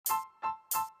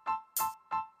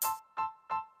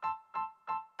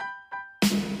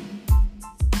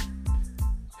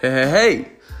Hey,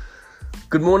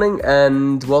 good morning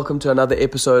and welcome to another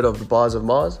episode of the Bars of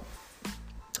Mars.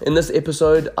 In this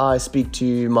episode, I speak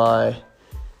to my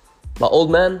old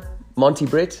man, Monty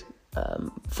Brett,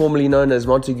 formerly known as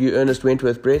Montague Ernest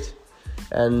Wentworth Brett.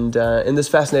 And in this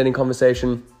fascinating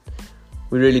conversation,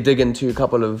 we really dig into a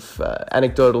couple of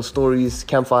anecdotal stories,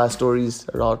 campfire stories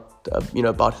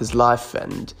about his life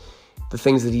and the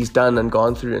things that he's done and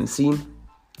gone through and seen.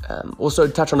 Also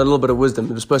touch on a little bit of wisdom.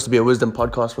 It was supposed to be a wisdom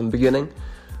podcast from the beginning,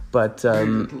 but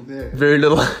very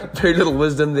little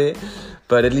wisdom there.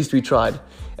 But at least we tried.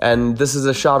 And this is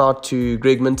a shout out to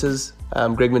Greg Minters,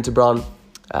 Greg Minter Brown.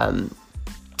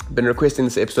 Been requesting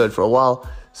this episode for a while,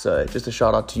 so just a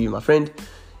shout out to you, my friend.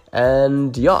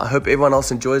 And yeah, I hope everyone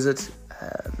else enjoys it.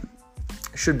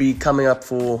 Should be coming up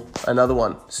for another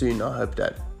one soon, I hope,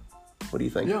 Dad. What do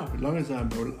you think? Yeah, as long as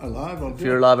I'm alive, I'll do it. If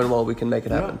you're alive and well, we can make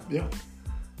it happen. Yeah.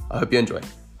 I hope you enjoy.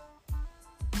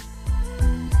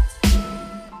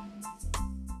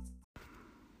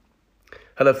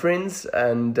 Hello friends,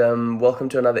 and welcome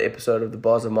to another episode of the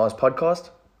Bars of Mars podcast.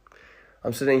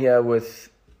 I'm sitting here with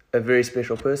a very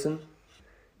special person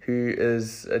who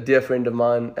is a dear friend of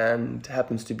mine and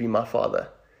happens to be my father.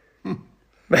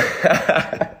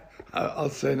 I'll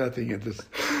say nothing at this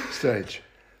stage.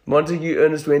 Montague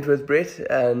Ernest Wentworth Brett,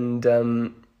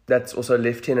 and that's also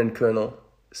Lieutenant Colonel.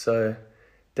 So,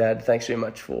 Dad, thanks very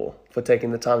much for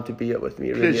taking the time to be here with me.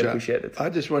 I really appreciate it. I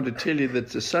just want to tell you that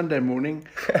it's a Sunday morning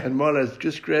and Marla's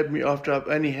just grabbed me after I've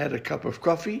only had a cup of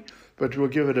coffee, but we'll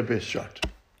give it a best shot.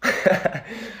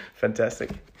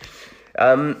 Fantastic.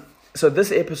 So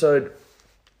this episode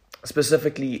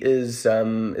specifically is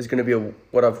going to be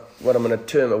what I'm going to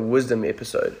term a wisdom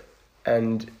episode.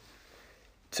 And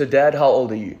so, Dad, how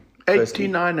old are you?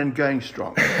 89 and going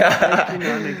strong. 89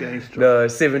 and going strong. No,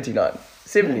 79.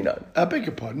 79. I beg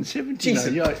your pardon, 79.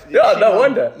 Jesus. Yeah, no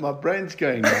wonder. My brain's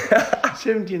going now.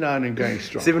 79 and going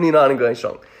strong. 79 and going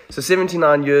strong. So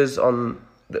 79 years on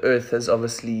the earth has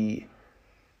obviously,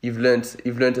 you've learnt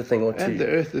a thing or two. And the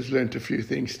earth has learnt a few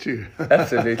things too.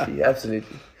 Absolutely.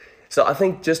 So I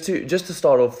think just to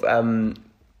start off,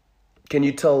 can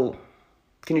you tell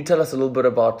us a little bit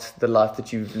about the life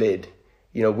that you've led?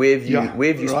 You know, where have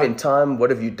you spent time? What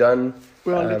have you done?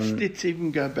 Well, let's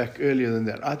even go back earlier than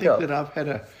that. I think that I've had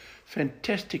a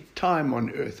fantastic time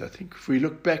on Earth. I think if we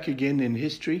look back again in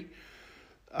history,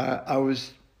 I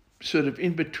was sort of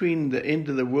in between the end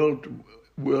of the World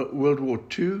War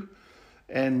II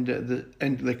and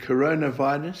the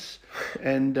coronavirus,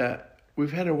 and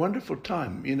we've had a wonderful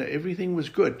time. You know, everything was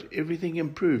good, everything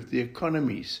improved, the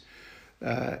economies.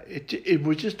 It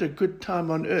was just a good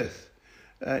time on Earth.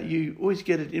 You always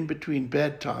get it in between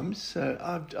bad times, so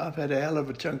I've had a hell of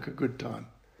a chunk of good time.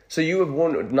 So you were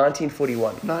born in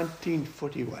 1941?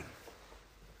 1941.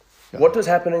 Yeah. What was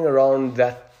happening around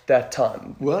that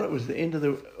time? Well, it was the end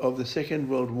of the Second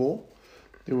World War.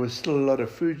 There was still a lot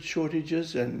of food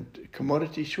shortages and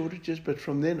commodity shortages, but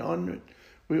from then on,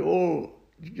 we all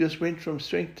just went from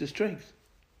strength to strength.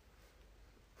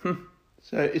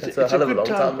 So it's a good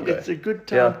time. It's a good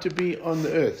time to be on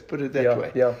the earth. Put it that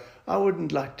way. Yeah. I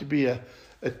wouldn't like to be a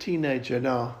teenager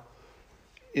now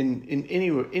in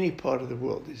any part of the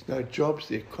world. There's no jobs.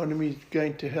 The economy's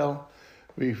going to hell.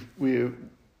 We're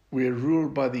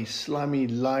ruled by these slimy,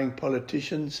 lying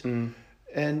politicians,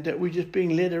 and we're just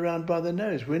being led around by the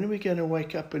nose. When are we going to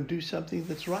wake up and do something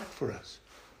that's right for us?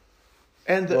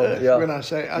 And the earth. Yeah. When I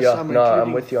say us,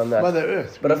 I'm with you on that. Mother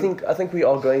Earth. But I think we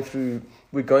are going through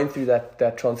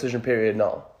that transition period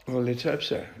now. Well, let's hope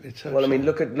so. I mean,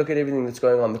 look at everything that's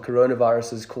going on. The coronavirus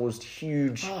has caused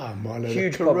huge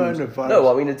problems.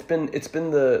 No, I mean it's been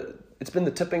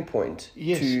the tipping point.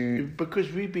 Yes,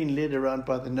 because we've been led around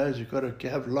by the nose. We've got to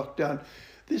have lockdown.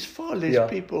 There's far less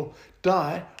people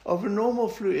die of a normal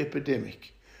flu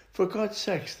epidemic. For God's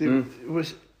sakes, there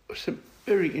was some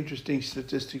very interesting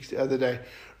statistics the other day.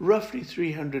 Roughly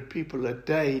 300 people a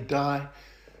day die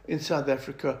in South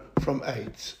Africa from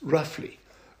AIDS. Roughly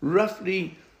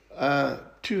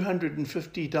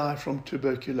 250 die from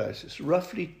tuberculosis.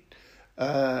 Roughly,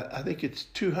 I think it's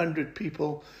 200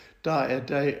 people die a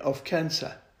day of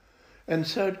cancer. And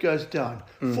so it goes down.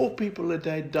 4 people a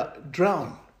day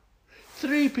drown.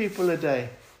 3 people a day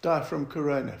die from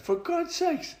corona. For God's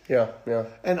sakes. Yeah.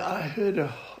 And I heard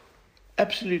a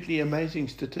absolutely amazing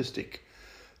statistic.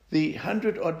 The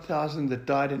 100-odd thousand that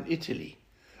died in Italy,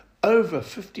 over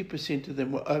 50% of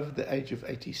them were over the age of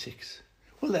 86.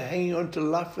 Well, they're hanging on to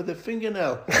life with a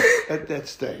fingernail at that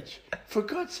stage. For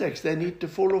God's sakes, they need to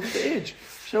fall off the edge.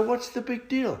 So what's the big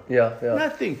deal? Yeah.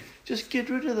 Nothing. Just get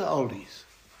rid of the oldies.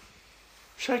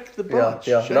 Shake the branch.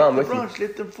 Yeah. Shake No, I'm the with you. branch.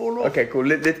 Let them fall off. Okay, cool.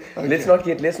 Let's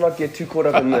not get too caught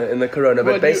up in the corona.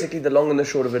 But basically, the long and the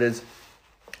short of it is,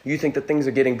 you think that things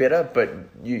are getting better, but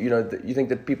you think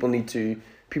that people need to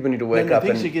wake up.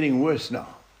 Things are getting worse now.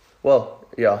 Well,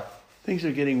 yeah. Things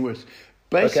are getting worse.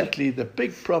 Basically, the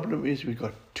big problem is we've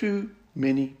got too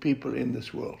many people in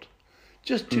this world.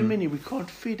 Just too many. We can't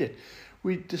feed it.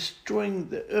 We're destroying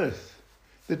the earth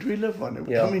that we live on.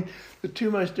 Yeah. I mean, the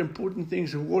two most important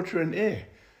things are water and air.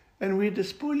 And we're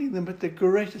despoiling them at the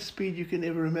greatest speed you can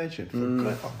ever imagine.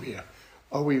 God,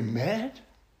 are we mad?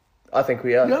 I think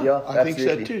we are. Yeah, I think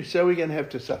so too. So we're going to have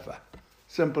to suffer.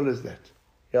 Simple as that.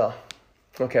 Yeah.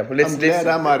 Okay. Well, let's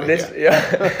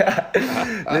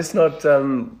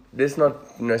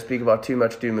not speak about too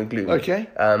much doom and gloom. Okay.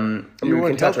 You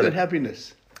want health and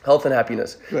happiness. Health and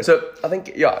happiness. Good. So I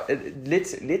think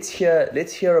let's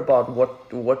hear about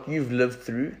what you've lived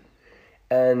through,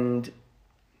 and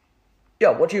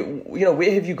what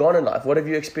where have you gone in life? What have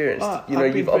you experienced? I've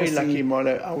been very lucky,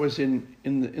 Marlo. I was in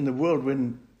the world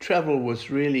when travel was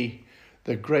really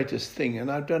the greatest thing,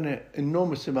 and I've done an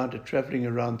enormous amount of traveling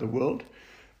around the world,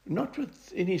 not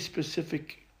with any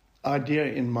specific idea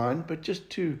in mind, but just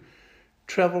to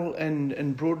travel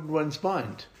and broaden one's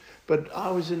mind. But I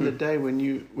was in the day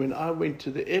when I went to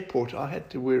the airport, I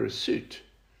had to wear a suit.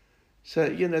 So,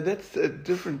 that's a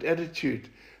different attitude.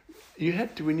 You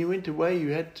had to, when you went away, you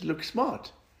had to look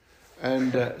smart.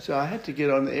 And so I had to get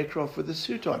on the aircraft with a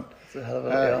suit on. It's a hell of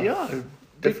a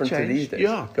different to these days.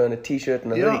 Yeah. Go in a t-shirt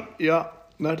and a hoodie. Yeah.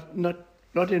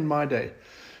 Not in my day.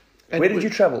 And where did you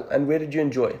travel and where did you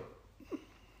enjoy?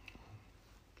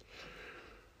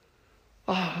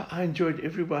 I enjoyed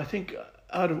everywhere. I think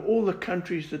out of all the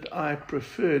countries that I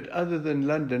preferred, other than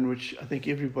London, which I think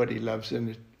everybody loves,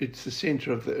 and it's the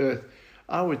center of the earth,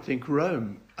 I would think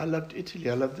Rome. I loved Italy.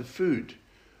 I loved the food.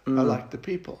 I liked the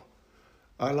people.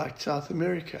 I liked South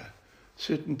America,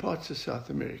 certain parts of South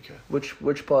America.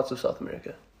 Which parts of South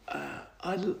America?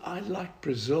 I liked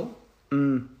Brazil.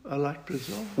 I liked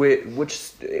Brazil.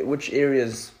 Which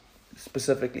areas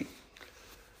specifically?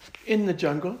 In the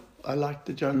jungle. I liked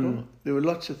the jungle. There were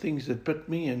lots of things that bit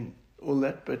me and all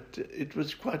that, but it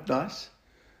was quite nice.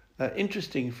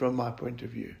 Interesting from my point of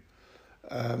view.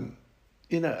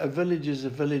 A village is a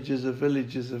village is a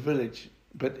village is a village.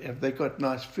 But have they got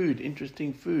nice food,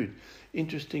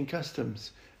 interesting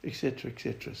customs, etc.,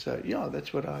 etc. So,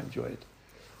 that's what I enjoyed.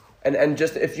 And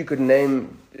just if you could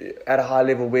name at a high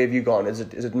level, where have you gone? Is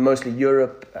it mostly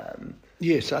Europe?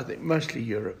 Yes, I think mostly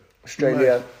Europe.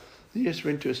 Australia? Yes,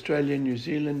 went to Australia, New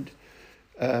Zealand,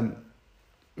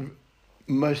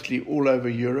 mostly all over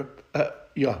Europe.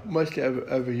 Mostly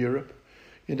over Europe.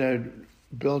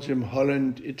 Belgium,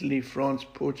 Holland, Italy, France,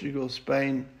 Portugal,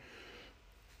 Spain,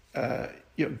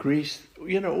 Greece,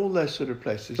 all those sort of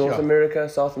places. North America,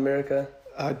 South America?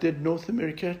 I did North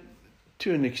America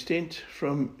to an extent,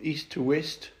 from east to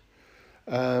west.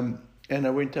 And I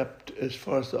went up as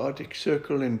far as the Arctic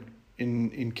Circle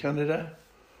in Canada,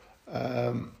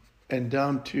 and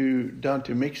down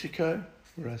to Mexico,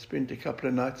 where I spent a couple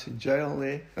of nights in jail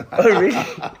there. Oh, really?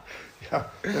 Yeah,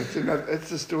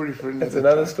 that's a story for another That's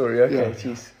another time. story, okay, Yeah.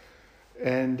 jeez.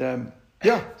 And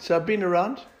so I've been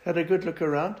around, had a good look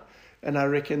around, and I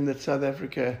reckon that South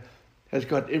Africa has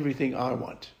got everything I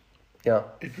want. Yeah.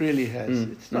 It really has.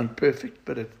 It's not perfect,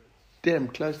 but it's damn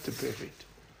close to perfect.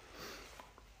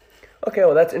 Okay,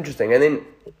 well, that's interesting. And then,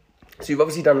 so you've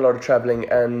obviously done a lot of traveling,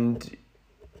 and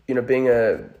being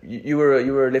you were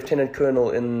a lieutenant colonel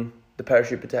in the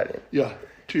parachute battalion. Yeah,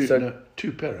 two para.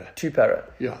 Two para.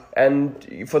 Yeah.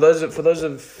 And for those of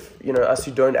us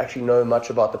who don't actually know much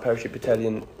about the parachute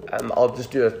battalion, I'll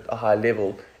just do a high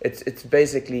level. It's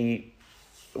basically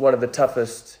one of the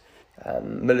toughest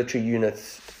military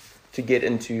units to get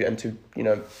into and to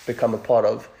become a part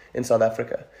of in South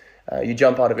Africa. You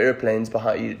jump out of airplanes,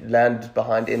 you land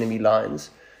behind enemy lines.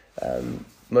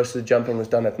 Most of the jumping was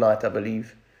done at night, I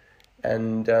believe,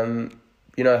 and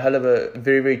hell of a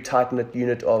very, very tight knit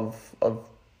unit of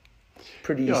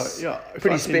pretty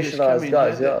specialized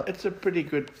guys. Yeah, it's a pretty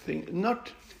good thing.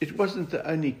 It wasn't the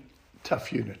only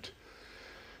tough unit.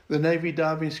 The Navy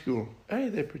diving school,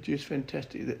 they produce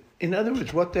fantastic. In other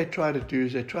words, what they try to do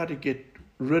is they try to get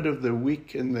rid of the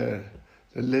weak and the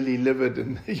lily-livered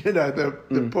and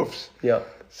the puffs. Yeah.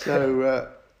 So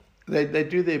they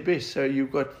do their best. So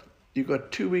you've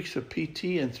got 2 weeks of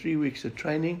PT and 3 weeks of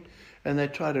training, and they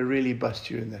try to really bust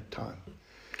you in that time.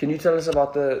 Can you tell us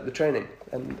about the training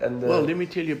and the... Well, let me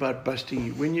tell you about busting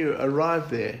you. When you arrive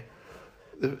there,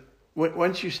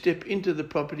 once you step into the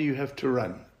property, you have to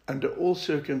run. Under all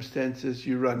circumstances,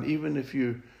 you run. Even if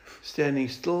you're standing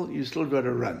still, you still got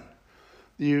to run.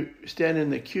 You stand in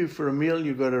the queue for a meal,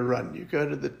 you got to run. You go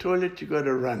to the toilet, you got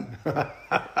to run.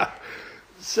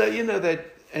 So, that,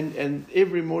 and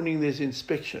every morning there's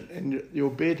inspection, and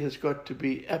your bed has got to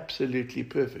be absolutely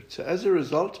perfect. So as a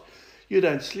result, you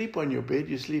don't sleep on your bed,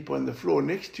 you sleep on the floor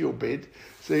next to your bed,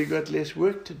 so you've got less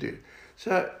work to do.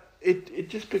 So it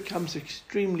just becomes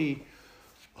extremely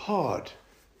hard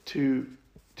to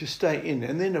stay in.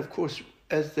 And then, of course,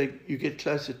 as you get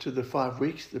closer to the 5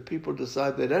 weeks, the people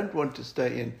decide they don't want to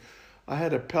stay in. I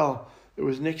had a pal that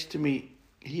was next to me.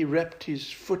 He wrapped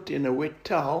his foot in a wet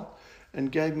towel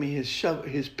and gave me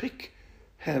his pick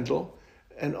handle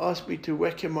and asked me to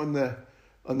whack him on the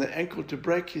ankle to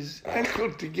break his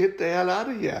ankle to get the hell out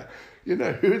of here.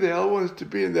 Who the hell wants to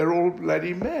be? And they're all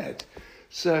bloody mad.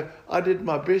 So I did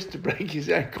my best to break his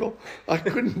ankle. I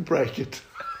couldn't break it.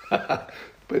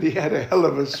 But he had a hell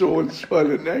of a sore and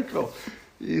swollen ankle.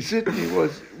 He certainly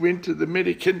went to the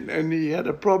medic and he had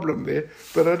a problem there,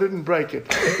 but I didn't break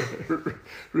it,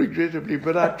 regrettably.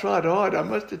 But I tried hard. I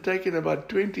must have taken about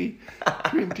 20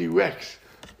 whacks,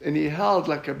 and he howled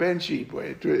like a banshee,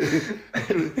 boy. It was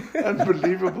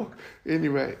unbelievable.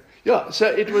 Anyway, yeah, so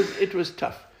it was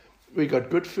tough. We got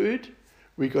good food.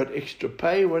 We got extra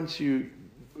pay once you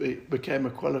became a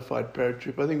qualified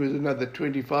paratrooper. I think it was another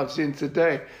 25 cents a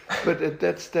day. But at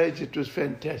that stage, it was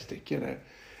fantastic,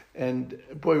 And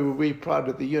boy, were we proud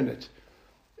of the unit.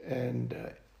 And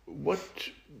what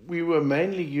we were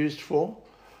mainly used for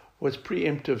was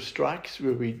preemptive strikes,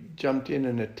 where we jumped in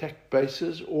and attacked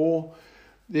bases, or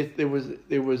that there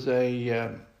was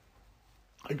a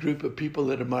group of people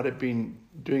that might have been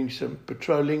doing some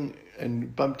patrolling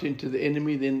and bumped into the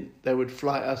enemy. Then they would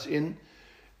fly us in,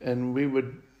 and we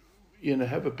would,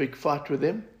 have a big fight with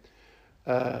them.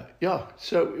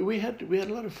 So we had a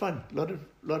lot of fun, lot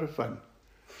of fun.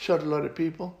 Shot a lot of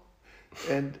people,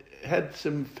 and had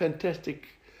some fantastic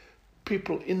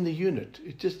people in the unit.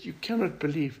 You cannot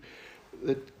believe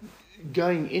that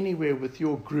going anywhere with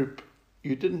your group,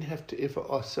 you didn't have to ever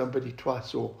ask somebody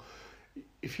twice, or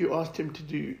if you asked him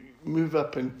to move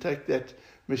up and take that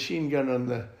machine gun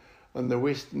on the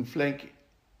western flank,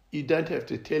 you don't have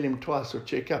to tell him twice or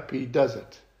check up. He does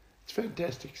it. It's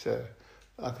fantastic. So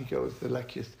I think I was the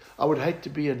luckiest. I would hate to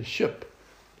be in a ship,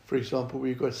 for example, where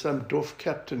you've got some doff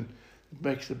captain that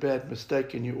makes a bad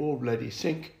mistake and you all bloody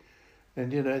sink.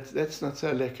 And, that's not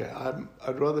so lekker.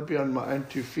 I'd rather be on my own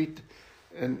 2 feet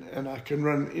and I can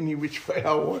run any which way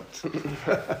I want.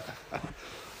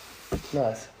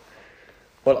 Nice.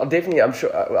 Well, I'm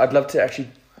sure, I'd love to actually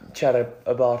chat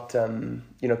about, a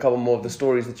couple more of the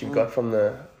stories that you've got from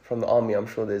the army. I'm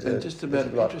sure there's just about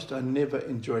interest, I never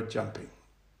enjoyed jumping.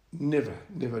 Never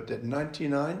did.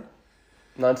 99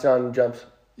 jumps.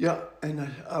 Yeah, and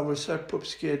I was so poop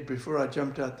scared before I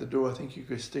jumped out the door. I think you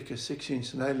could stick a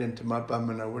 6-inch nail into my bum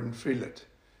and I wouldn't feel it.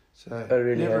 So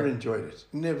never enjoyed it.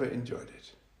 Never enjoyed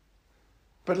it.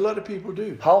 But a lot of people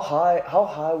do. How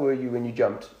high were you when you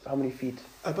jumped? How many feet?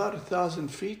 About 1,000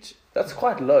 feet. That's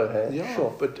quite low, hey? Yeah,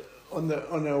 sure. But on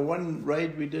a one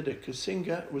raid we did at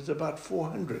Kasinga, it was about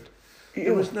 400. Ew.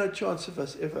 There was no chance of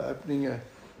us ever opening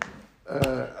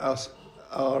our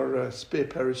spare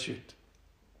parachute.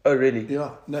 Oh, really?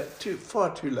 Yeah, no,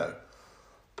 far too low.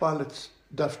 Pilots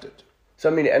duffed it.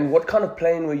 So, and what kind of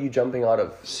plane were you jumping out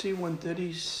of?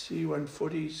 C-130s,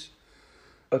 C-140s.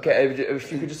 Okay,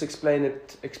 if you could just explain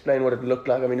what it looked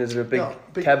like. Is there a big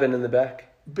cabin in the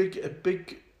back? A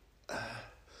big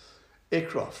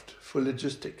aircraft for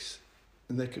logistics,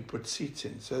 and they could put seats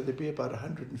in. So there'd be about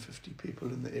 150 people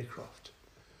in the aircraft.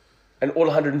 And all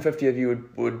 150 of you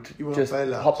would just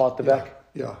hop out the back?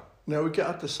 Yeah. No, we go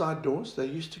out the side doors. They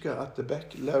used to go out the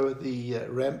back, lower the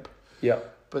ramp. Yeah.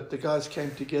 But the guys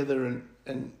came together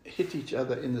and hit each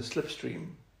other in the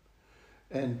slipstream,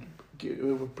 and we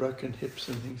were broken hips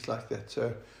and things like that.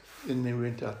 So then they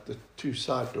went out the 2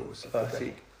 side doors.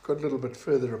 See. Got a little bit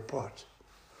further apart,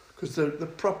 because the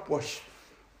prop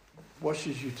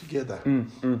washes you together.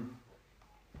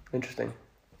 Interesting.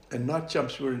 And night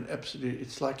jumps were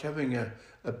it's like having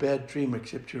a bad dream,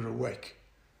 except you're awake.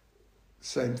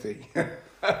 Same thing.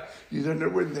 You don't know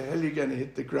when the hell you're going to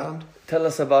hit the ground. Tell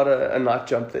us about a night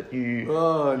jump that you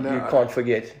can't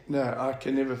forget. No, I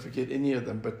can never forget any of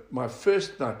them. But my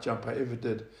first night jump I ever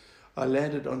did, I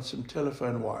landed on some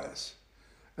telephone wires.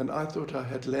 And I thought I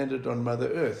had landed on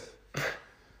Mother Earth.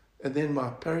 And then my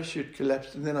parachute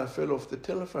collapsed and then I fell off the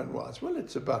telephone wires. Well,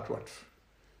 it's about,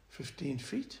 15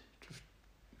 feet?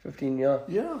 15, yeah.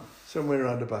 Yeah, somewhere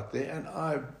around about there. And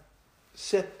I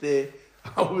sat there.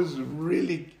 I was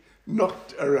really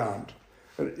knocked around.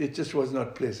 It just was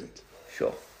not pleasant.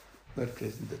 Sure. Not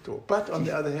pleasant at all. But on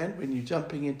the other hand, when you're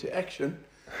jumping into action,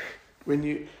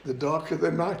 the darker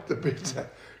the night, the better,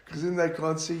 because then they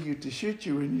can't see you to shoot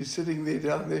you when you're sitting there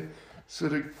down there,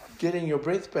 sort of getting your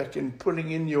breath back and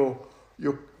pulling in your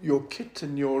kit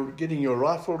and getting your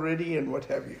rifle ready and what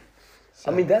have you.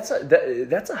 So, I mean, that's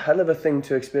a hell of a thing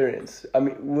to experience. I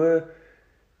mean, when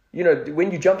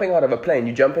you're jumping out of a plane,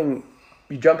 you're jumping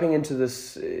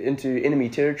into enemy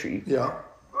territory. Yeah.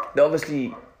 They're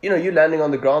obviously, you're landing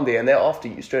on the ground there and they're after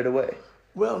you straight away.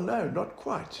 Well, no, not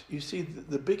quite. You see,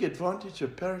 the big advantage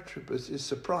of paratroopers is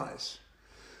surprise.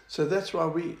 So that's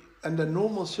why under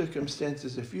normal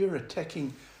circumstances, if you're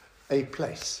attacking a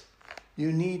place,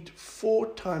 you need 4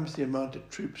 times the amount of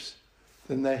troops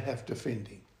than they have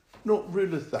defending. Not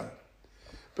rule of thumb.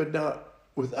 But now,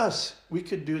 with us, we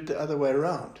could do it the other way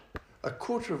around. A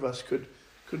quarter of us could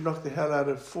knock the hell out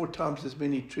of 4 times as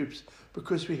many troops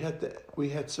because we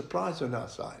had surprise on our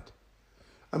side.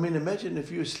 I mean, imagine if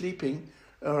you're sleeping,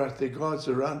 all right, there are guards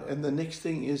around, and the next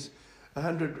thing is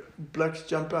 100 blokes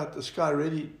jump out the sky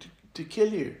ready to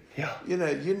kill you. Yeah.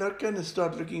 You're not going to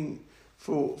start looking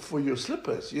for your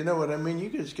slippers. You know what I mean?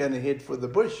 You're just going to head for the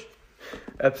bush.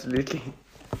 Absolutely.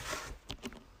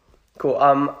 Cool.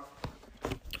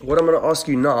 What I'm going to ask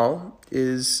you now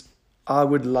is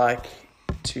I'd like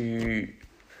to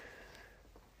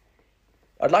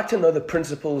know the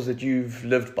principles that you've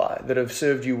lived by, that have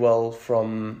served you well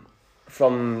from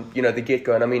the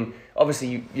get-go. And I mean,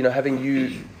 obviously, having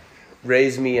you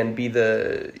raise me and be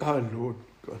the... Oh, Lord.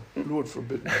 God, Lord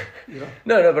forbid. Yeah.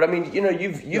 No, but I mean,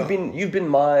 you've been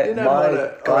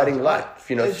my guiding light,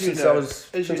 since I was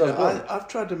born. I've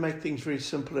tried to make things very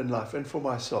simple in life and for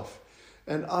myself.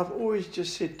 And I've always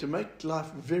just said to make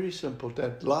life very simple,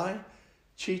 don't lie,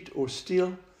 cheat or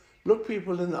steal. Look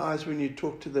people in the eyes when you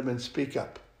talk to them and speak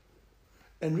up.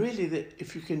 And really,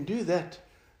 if you can do that,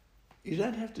 you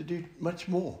don't have to do much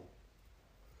more.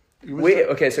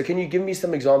 So can you give me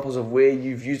some examples of where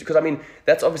you've used, because I mean,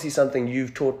 that's obviously something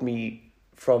you've taught me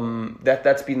from,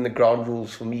 that's been the ground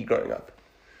rules for me growing up.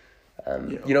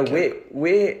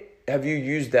 Where have you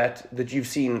used that you've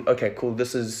seen, okay, cool,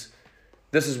 this is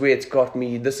where it's got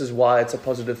me, this is why it's a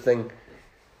positive thing?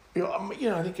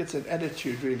 I think it's an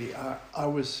attitude, really. I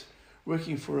was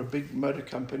working for a big motor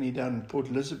company down in Port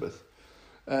Elizabeth.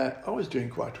 I was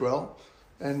doing quite well.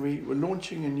 And we were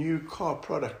launching a new car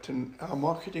product, and our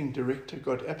marketing director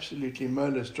got absolutely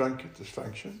molars drunk at this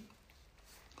function.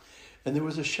 And there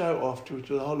was a show afterwards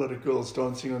with a whole lot of girls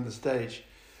dancing on the stage.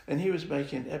 And he was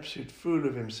making an absolute fool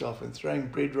of himself and throwing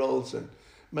bread rolls and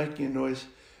making a noise.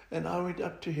 And I went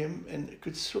up to him and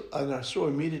I saw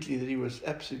immediately that he was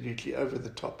absolutely over the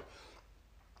top.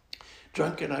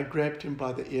 Drunk, and I grabbed him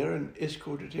by the ear and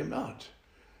escorted him out.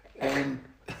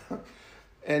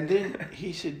 And then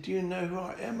he said, "Do you know who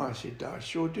I am?" I said, "I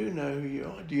sure do know who you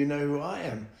are. Do you know who I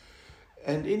am?"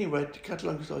 And anyway, to cut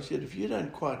along, I said, "If you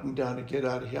don't quieten down and get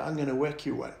out of here, I'm going to whack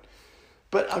you one."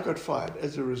 But I got fired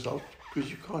as a result, because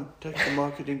you can't take the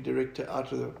marketing director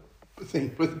out of the thing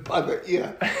by the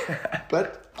ear.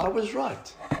 But I was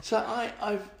right. So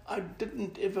I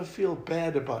didn't ever feel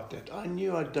bad about that. I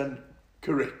knew I'd done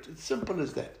correct. It's simple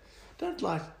as that. Don't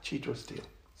lie, cheat or steal.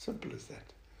 Simple as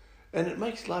that. And it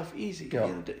makes life easy. Yeah.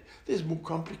 There's more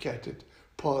complicated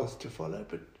paths to follow,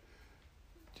 but...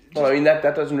 Well, I mean, that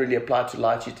doesn't really apply to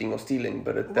lie, cheating or stealing,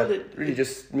 but it really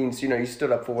just means, you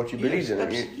stood up for what you believe in.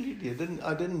 Absolutely.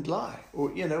 I didn't lie.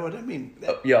 Or, you know what I mean?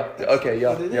 Yeah.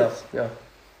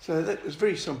 So that was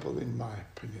very simple in my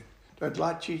opinion. Don't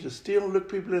lie, cheat or steal, look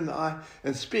people in the eye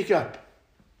and speak up.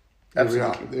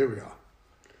 Absolutely. There we are.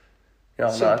 Yeah,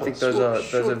 simple, I think those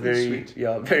are very,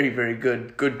 very, very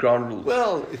good ground rules.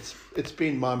 Well, it's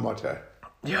been my motto.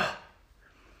 Yeah.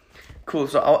 Cool.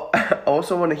 So I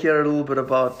also want to hear a little bit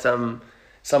about some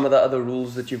of the other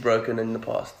rules that you've broken in the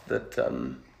past that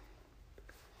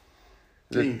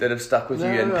have stuck with you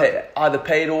and either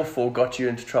paid off or got you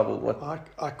into trouble. What?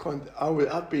 I can't.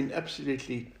 I've been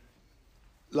absolutely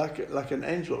like an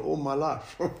angel all my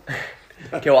life.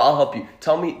 Okay, well, I'll help you.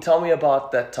 Tell me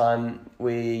about that time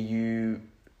where you,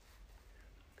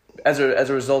 as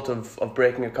a result of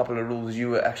breaking a couple of rules, you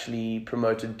were actually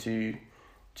promoted to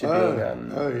being...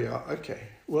 Okay.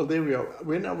 Well, there we are.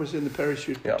 When I was in the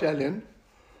parachute battalion,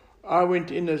 I went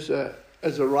in as a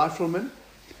rifleman,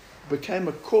 became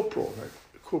a corporal.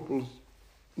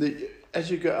 As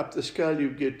you go up the scale,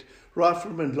 you get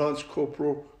rifleman, lance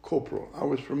corporal. I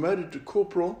was promoted to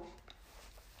corporal,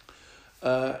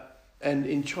 and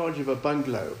in charge of a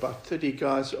bungalow, about 30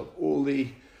 guys of all the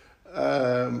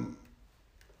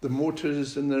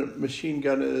mortars and the machine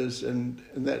gunners and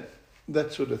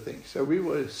that sort of thing. So we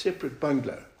were a separate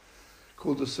bungalow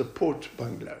called the support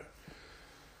bungalow.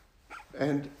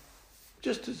 And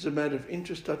just as a matter of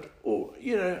interest, I've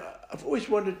always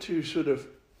wanted to sort of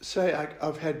say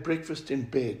I've had breakfast in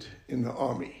bed in the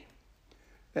army.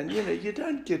 And, you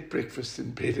don't get breakfast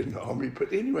in bed in the army.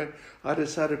 But anyway, I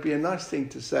decided it'd be a nice thing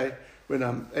to say when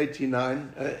I'm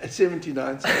 79,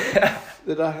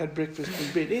 that I had breakfast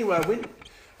in bed. Anyway, I went,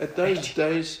 at those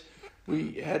days,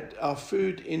 we had our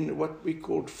food in what we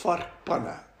called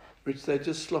varkpanna, which they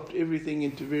just slopped everything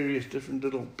into various different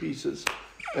little pieces,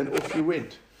 and off you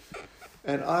went.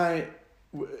 And I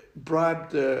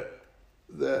bribed the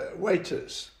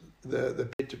waiters, the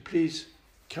bed, to please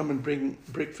come and bring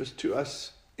breakfast to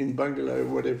us in bungalow,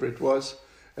 whatever it was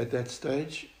at that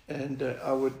stage, and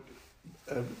I would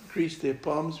grease their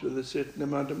palms with a certain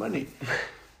amount of money.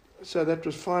 So that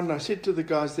was fine. And I said to the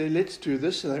guys there, let's do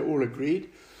this, and they all agreed.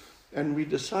 And we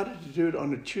decided to do it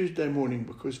on a Tuesday morning,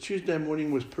 because Tuesday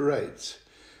morning was parades.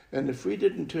 And if we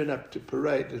didn't turn up to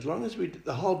parade, as long as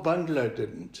the whole bungalow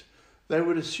didn't, they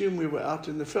would assume we were out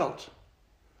in the veld.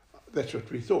 That's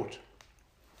what we thought.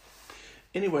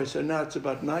 Anyway, so now it's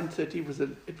about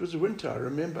 9:30. It was winter, I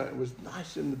remember. It was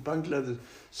nice in the bungalow. The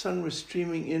sun was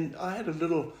streaming in. I had a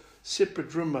little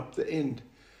separate room up the end.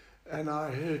 And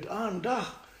I heard, "Andah,"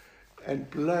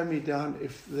 and blow me down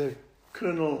if the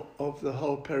colonel of the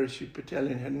whole parachute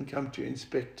battalion hadn't come to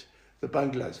inspect the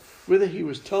bungalows. Whether he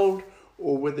was told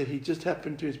or whether he just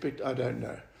happened to inspect, I don't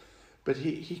know. But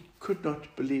he could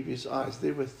not believe his eyes.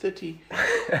 There were 30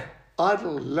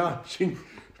 idle, lounging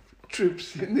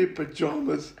troops in their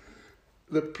pajamas.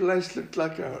 The place looked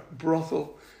like a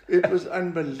brothel. It was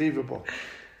unbelievable.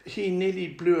 He nearly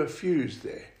blew a fuse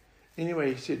there.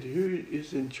 Anyway, he said, "Who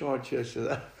is in charge here?"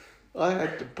 So I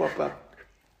had to pop up.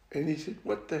 And he said,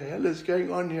 "What the hell is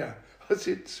going on here?" I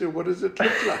said, "So what does it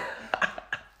look like?"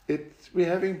 "We're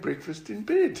having breakfast in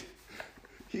bed."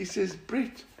 He says,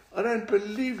 "Brett, I don't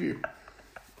believe you."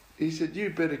 He said, "You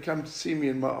better come to see me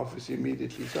in my office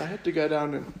immediately." So I had to go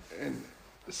down and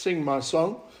sing my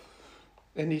song.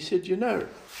 And he said, "You're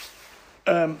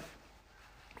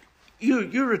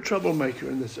a troublemaker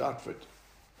in this outfit."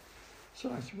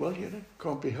 So I said, "Well,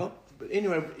 can't be helped." But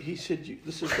anyway, he said,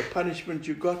 "This is the punishment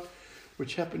you got,"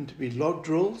 which happened to be log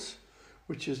drills,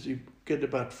 which is you get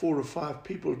about 4 or 5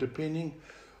 people, depending,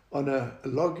 on a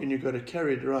log, and you've got to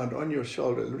carry it around on your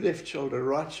shoulder, left shoulder,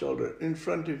 right shoulder, in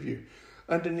front of you,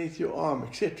 underneath your arm,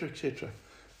 etc., etc.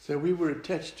 So we were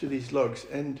attached to these logs,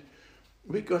 and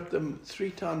we got them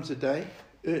 3 times a day,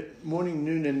 morning,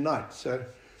 noon, and night. So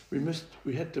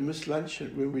we had to miss lunch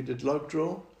when we did log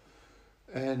drill,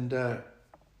 and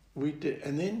we did.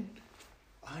 And then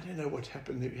I don't know what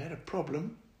happened. We had a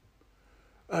problem.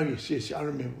 Oh yes, I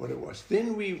remember what it was.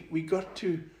 Then we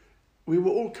were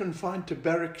all confined to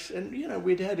barracks, and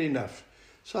we'd had enough.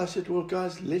 So I said, "Well,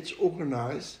 guys, let's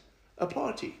organise a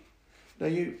party." Now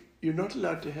you're not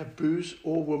allowed to have booze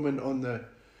or women in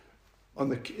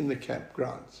the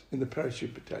campgrounds in the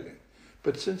parachute battalion,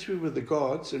 but since we were the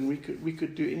guards and we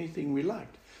could do anything we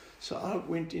liked, so I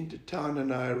went into town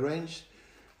and I arranged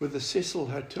with the Cecil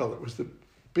Hotel. It was the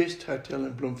best hotel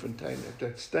in Bloemfontein at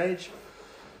that stage,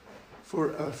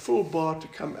 for a full bar to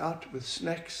come out with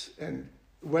snacks and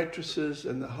waitresses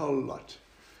and the whole lot.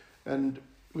 And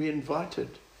we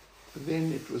invited,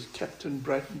 then it was Captain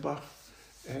Breitenbach,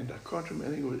 and I can't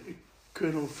remember, I think it was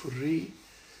Colonel Fourie.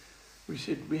 We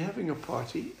said, "We're having a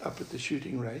party up at the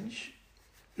shooting range,"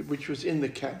 which was in the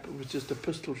camp. It was just a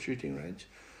pistol shooting range.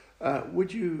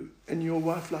 "Would you and your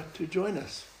wife like to join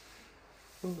us?"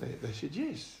 Well, they said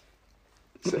yes.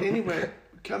 So anyway,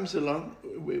 comes along.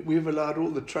 We've allowed all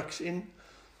the trucks in.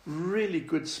 Really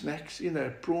good snacks,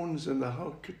 prawns and the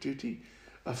whole katuti.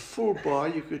 A full bar.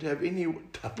 You could have any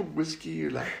type of whiskey you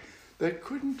like. They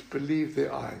couldn't believe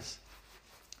their eyes.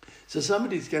 So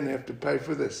somebody's going to have to pay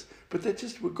for this. But they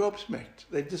just were gobsmacked.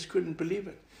 They just couldn't believe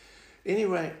it.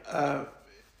 Anyway,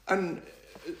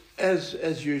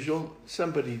 as usual,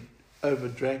 somebody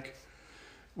overdrank,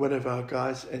 one of our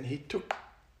guys, and he took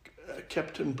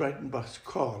Captain Breitenbach's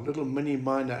car, little mini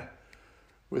miner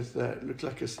with looked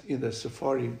like a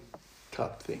safari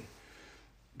type thing.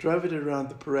 Drove it around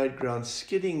the parade ground,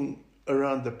 skidding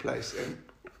around the place, and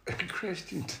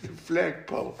crashed into the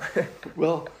flagpole.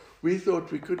 Well, we thought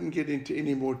we couldn't get into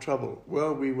any more trouble.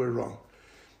 Well, we were wrong.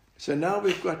 So now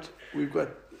we've got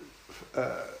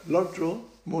log drill,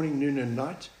 morning, noon, and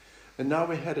night, and now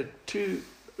we had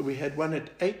We had one at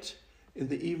 8 in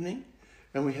the evening,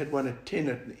 and we had one at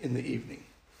 10 in the evening.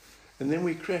 And then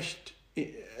we crashed,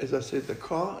 as I said, the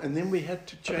car, and then we had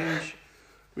to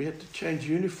change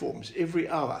uniforms every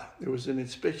hour. There was an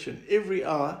inspection. Every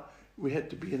hour we had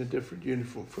to be in a different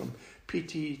uniform, from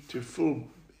PT to full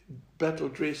battle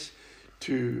dress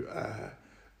to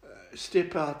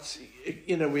step outs.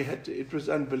 We had to, it was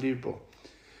unbelievable.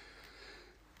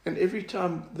 And every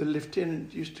time the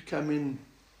lieutenant used to come in,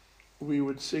 we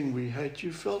would sing, "We hate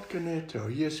you, Falconeto.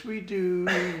 Yes, we do.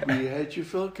 We hate you,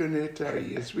 Falconeto.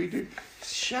 Yes, we do."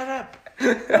 Shut up.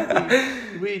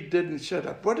 We didn't shut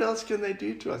up. What else can they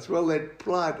do to us? Well,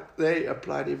 they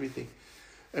applied everything.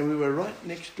 And we were right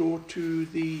next door to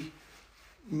the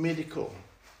medical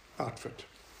outfit.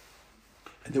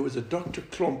 And there was a Dr.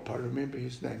 Klomp, I remember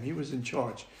his name. He was in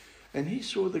charge. And he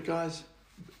saw the guys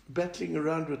battling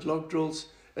around with log drills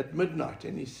at midnight.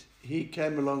 And he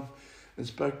came along and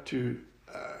spoke to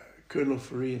Colonel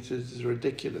Fourie and says, "This is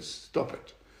ridiculous, stop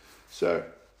it." So,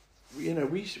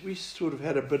 we sort of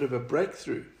had a bit of a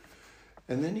breakthrough.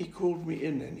 And then he called me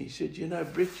in and he said,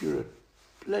 "Brett, you're a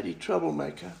bloody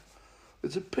troublemaker.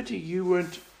 It's a pity you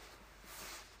weren't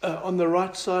on the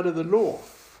right side of the law.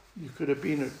 You could have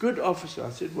been a good officer." I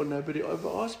said, "Well, nobody ever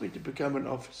asked me to become an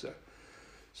officer."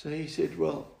 So he said,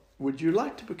 "Well, would you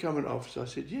like to become an officer?" I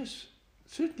said, "Yes,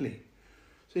 certainly."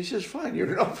 So he says, "Fine,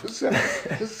 you're an officer."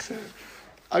 So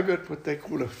I got what they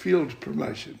call a field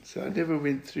promotion. So I never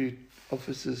went through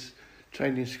officers'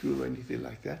 training school or anything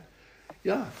like that.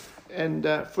 Yeah, and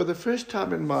for the first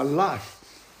time in my life,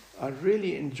 I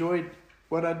really enjoyed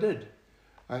what I did.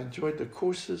 I enjoyed the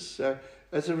courses.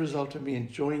 As a result of me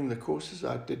enjoying the courses,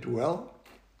 I did well.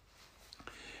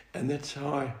 And that's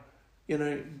how I,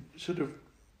 sort of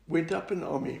went up in the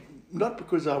army. Not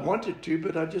because I wanted to,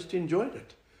 but I just enjoyed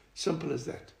it. Simple as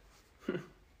that.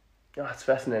 Oh, it's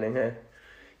fascinating, eh?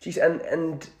 Jeez,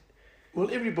 and well,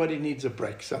 everybody needs a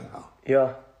break somehow.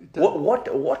 Yeah.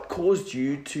 What caused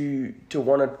you to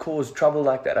want to cause trouble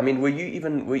like that? I mean, were you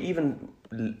even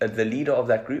the leader of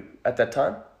that group at that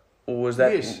time, or was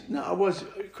that? Yes. No, I was,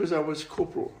 because I was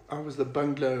corporal. I was the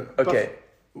bungalow. Okay.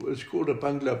 It was called a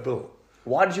bungalow bill.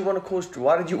 Why did you want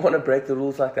to break the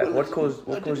rules like that? Well, what caused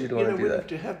you to want to do that?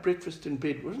 To have breakfast in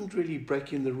bed wasn't really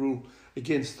breaking the rule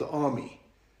against the army.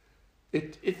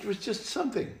 It was just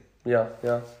something. Yeah.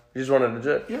 You just wanted to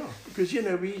do it. Yeah, because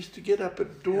we used to get up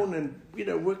at dawn and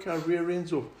work our rear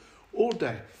ends off all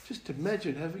day. Just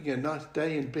imagine having a nice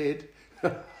day in bed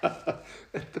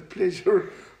at the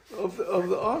pleasure of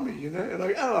the army, And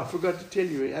I forgot to tell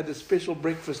you, we had a special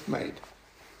breakfast made.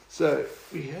 So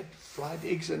we had fried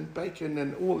eggs and bacon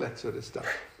and all that sort of stuff.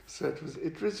 So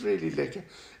it was really lekker.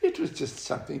 It was just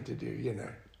something to do,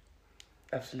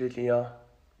 Absolutely, yeah.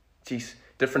 Jeez,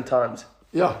 different times.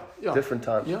 Yeah. Different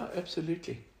times. Yeah,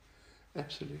 absolutely.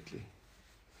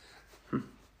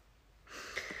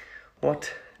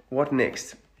 What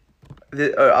next?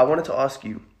 I wanted to ask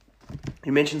you.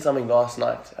 You mentioned something last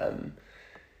night.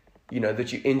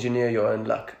 That you engineer your own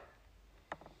luck.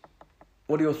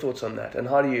 What are your thoughts on that? And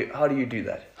how do you do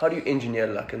that? How do you engineer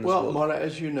luck in this world? Well, Mara,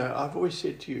 as you know, I've always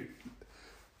said to you,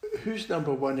 who's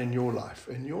number one in your life?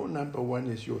 And your number one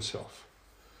is yourself.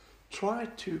 Try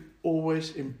to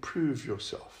always improve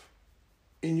yourself.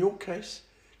 In your case,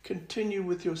 continue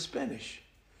with your Spanish.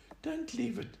 Don't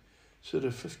leave it sort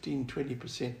of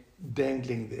 15-20%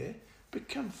 dangling there.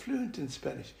 Become fluent in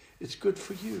Spanish. It's good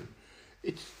for you.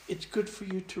 It's good for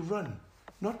you to run.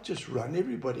 Not just run.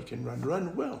 Everybody can run.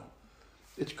 Run well.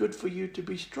 It's good for you to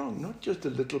be strong. Not just a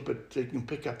little bit so you can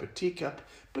pick up a teacup,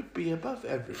 but be above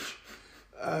average.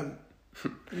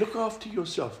 Look after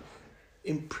yourself.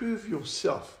 Improve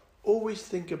yourself. Always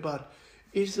think about,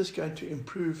 is this going to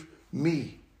improve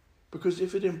me? Because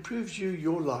if it improves you,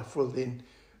 your life will then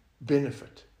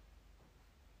benefit.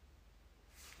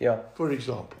 Yeah. For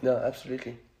example. No,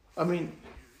 absolutely. I mean,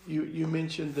 you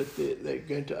mentioned that they're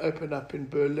going to open up in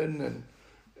Berlin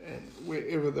and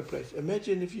wherever the place.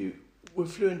 Imagine if you were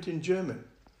fluent in German.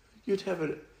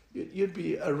 You'd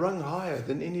be a rung higher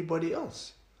than anybody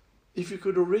else. If you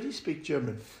could already speak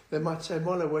German, they might say,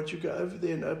 "Mola, won't you go over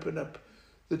there and open up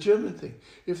the German thing?"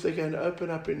 If they're going to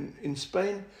open up in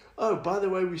Spain, "Oh, by the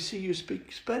way, we see you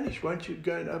speak Spanish. Won't you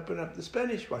go and open up the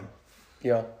Spanish one?"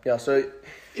 Yeah. So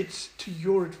it's to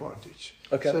your advantage.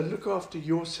 Okay. So look after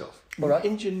yourself. All right.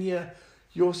 Engineer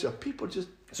yourself. People just.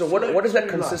 So what does that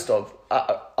consist of?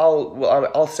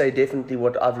 I'll say definitely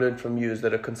what I've learned from you is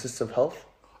that it consists of health.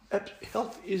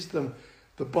 Health is the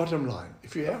bottom line.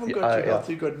 If you haven't got your health,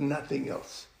 you've got nothing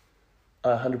else. I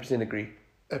 100% agree.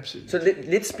 Absolutely. So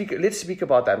let's speak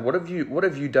about that. What have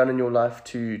you done in your life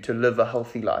to live a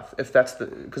healthy life? If that's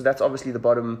because that's obviously the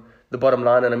bottom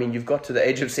line. And I mean, you've got to the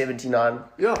age of 79.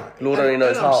 Yeah. Lord only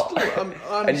knows how.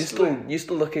 And you're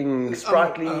still looking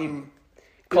sprightly.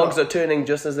 Cogs are turning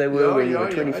just as they were when you were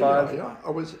 25. Yeah.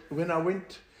 When I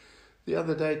went the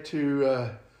other day to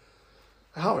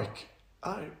Howick,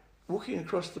 walking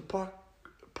across the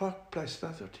park place,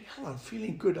 and I thought, hell, I'm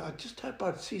feeling good. I just hope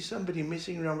I'd see somebody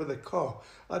messing around with a car.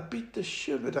 I'd beat the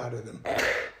shit out of them.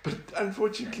 But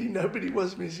unfortunately, nobody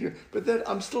was messing around. But then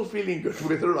I'm still feeling good.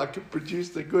 Whether I can produce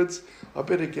the goods, I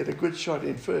better get a good shot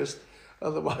in first.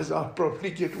 Otherwise, I'll probably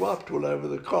get wiped all over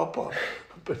the car park.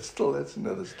 But still, that's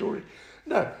another story.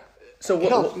 No, so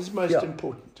health is most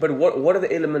important. But what are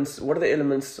the elements? What are the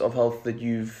elements of health that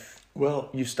you've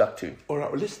stuck to? All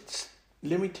right. Well,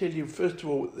 let me tell you first of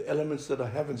all the elements that I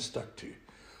haven't stuck to.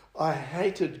 I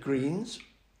hated greens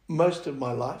most of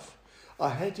my life.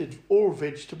 I hated all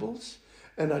vegetables,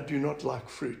 and I do not like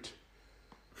fruit.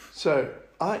 So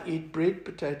I eat bread,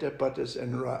 potato,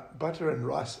 butter and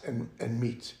rice and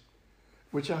meat,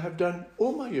 which I have done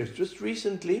all my years. Just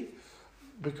recently,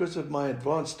 because of my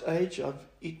advanced age, I've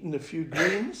eaten a few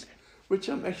greens, which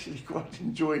I'm actually quite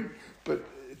enjoying. But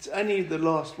it's only the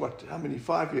last,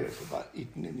 5 years have I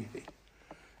eaten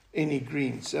any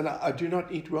greens. And I do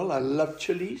not eat well. I love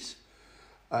chilies.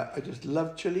 I just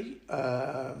love chili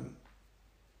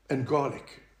and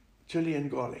garlic. Chili and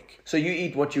garlic. So you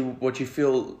eat what you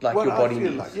feel like your body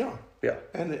needs. Like, yeah.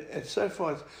 And so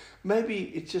far,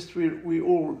 maybe it's just we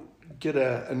all get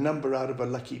a number out of a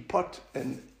lucky pot,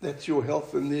 and that's your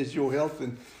health, and there's your health,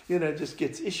 and it just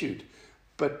gets issued.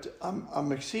 But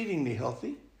I'm exceedingly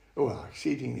healthy. Well,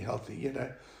 exceedingly healthy.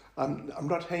 I'm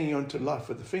not hanging on to life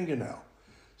with a fingernail.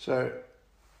 So,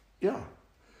 yeah.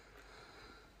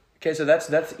 Okay, so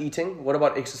that's eating. What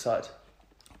about exercise?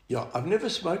 Yeah, I've never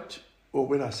smoked. Or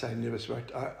when I say never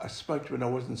smoked, I smoked when I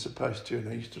wasn't supposed to, and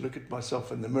I used to look at myself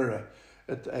in the mirror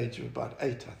at the age of about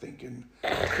 8, I think, and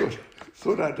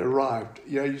thought I'd arrived.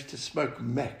 I used to smoke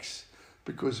Max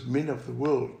because men of the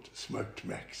world smoked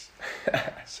Max.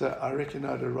 So I reckon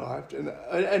I'd arrived, and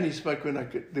I only smoked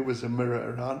when there was a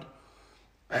mirror around.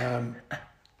 And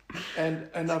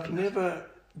I've never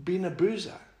been a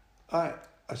boozer. I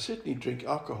certainly drink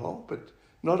alcohol, but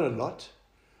not a lot,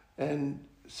 and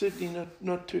certainly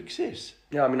not to excess.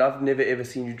 Yeah, I mean, I've never ever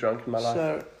seen you drunk in my life.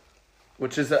 So,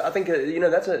 which is, I think,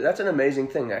 that's an amazing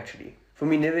thing, actually. For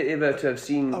me, never ever to have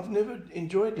seen. I've never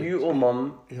enjoyed it. You or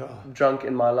Mom drunk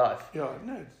in my life. Yeah,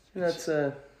 no.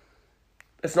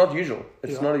 It's not usual.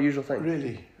 It's not a usual thing.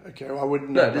 Really? Okay, well, I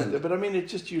wouldn't know about that. But I mean,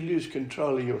 it's just you lose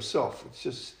control of yourself. It's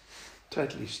just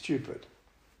totally stupid.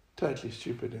 Totally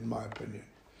stupid, in my opinion.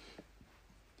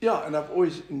 Yeah, and I've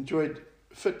always enjoyed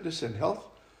fitness and health.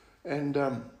 And,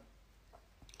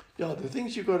 the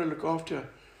things you've got to look after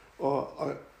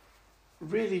are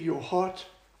really your heart,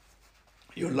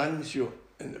 your lungs,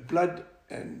 and the blood,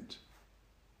 and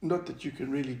not that you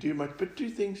can really do much, but do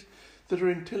things that are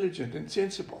intelligent and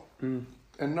sensible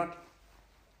and not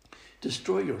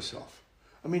destroy yourself.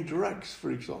 I mean, drugs,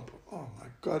 for example. Oh, my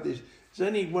God, there's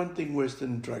only one thing worse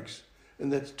than drugs,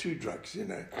 and that's 2 drugs,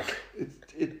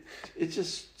 It's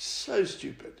just so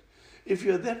stupid. If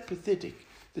you're that pathetic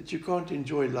that you can't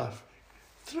enjoy life,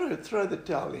 throw the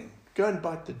towel in. Go and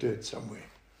bite the dirt somewhere.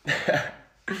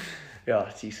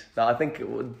 Yeah, jeez. No, I think it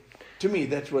would. To me,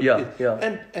 that's what it is.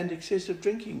 Yeah. And excessive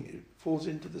drinking falls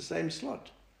into the same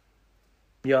slot.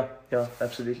 Yeah,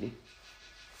 absolutely.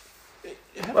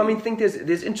 I mean, I think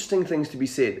there's interesting things to be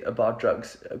said about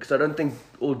drugs, because I don't think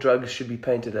all drugs should be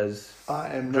painted as I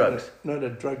am drugs. Not a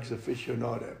drugs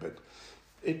aficionado, but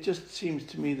it just seems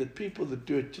to me that people that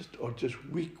do it are just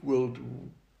weak-willed,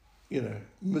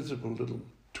 miserable little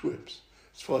twerps,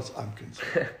 as far as I'm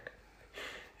concerned.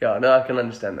 Yeah, no, I can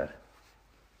understand that.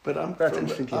 But I'm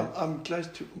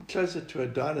closer to a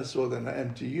dinosaur than I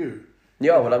am to you.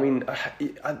 Yeah, well, I mean,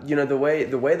 the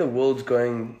way the world's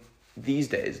going these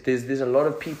days, there's a lot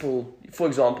of people, for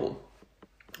example,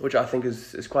 which I think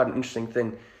is quite an interesting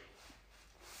thing,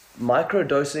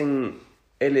 microdosing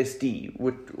LSD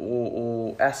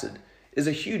or acid is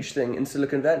a huge thing in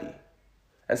Silicon Valley.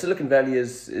 And Silicon Valley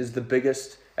is the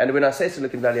biggest, and when I say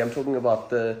Silicon Valley, I'm talking about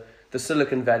the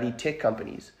Silicon Valley tech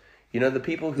companies. The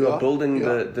people who are building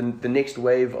the next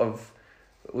wave of,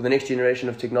 or the next generation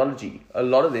of technology. A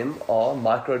lot of them are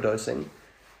microdosing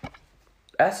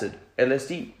acid,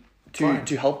 LSD,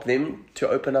 to help them to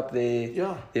open up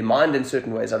their mind in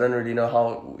certain ways. I don't really know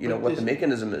how, what the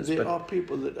mechanism is. There are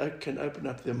people that can open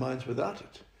up their minds without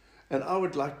it. And I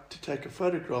would like to take a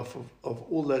photograph of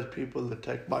all those people that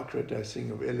take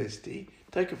microdosing of LSD,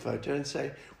 take a photo and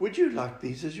say, would you like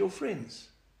these as your friends?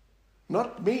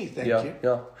 Not me, thank you.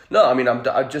 Yeah. No, I mean,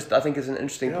 I think it's an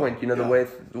interesting point. The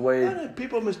way. No,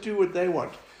 people must do what they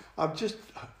want. I just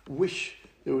wish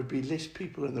there would be less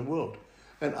people in the world.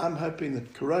 And I'm hoping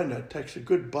that Corona takes a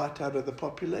good bite out of the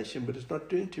population, but it's not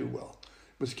doing too well.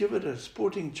 Must give it a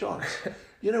sporting chance.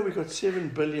 We've got 7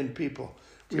 billion people.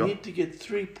 We need to get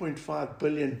 3.5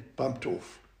 billion bumped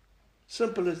off.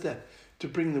 Simple as that. To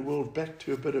bring the world back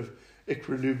to a bit of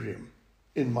equilibrium,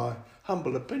 in my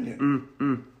humble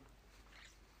opinion.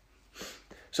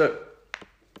 So,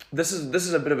 this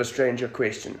is a bit of a stranger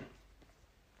question.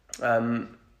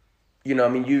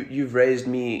 You've raised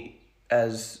me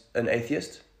as an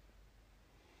atheist.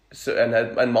 So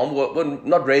and mom, well,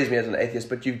 not raised me as an atheist,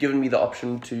 but you've given me the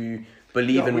option to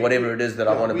believe in whatever it is that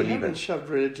I want to believe in. We haven't shoved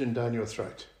religion down your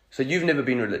throat. So you've never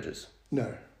been religious?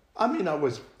 No. I mean, I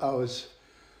was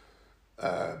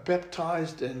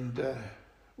baptized and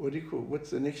what's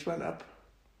the next one up?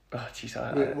 Oh,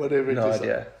 jeez, whatever it no is.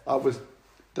 idea. I was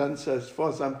done, so as far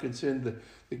as I'm concerned,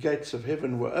 the gates of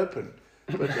heaven were open,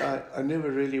 but I never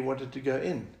really wanted to go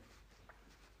in.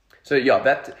 So yeah,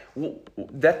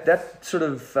 that sort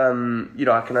of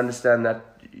I can understand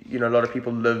that a lot of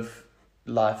people live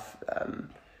life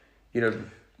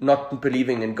not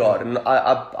believing in God, and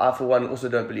I for one also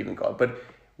don't believe in God. But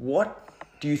what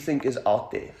do you think is out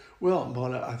there? Well,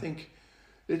 Marla, I think,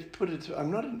 let's put it,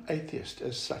 I'm not an atheist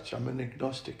as such. I'm an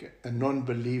agnostic, a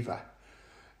non-believer.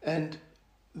 And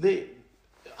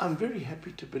I'm very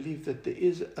happy to believe that there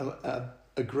is a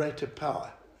greater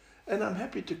power. And I'm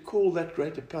happy to call that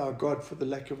greater power God, for the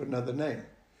lack of another name.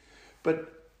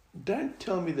 But don't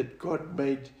tell me that God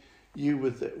made you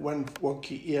with one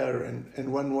wonky ear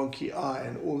and one wonky eye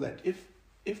and all that.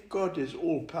 If God is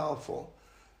all powerful,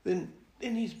 then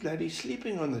he's bloody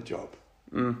sleeping on the job.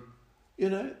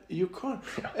 You can't.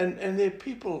 Yeah. And there are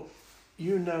people,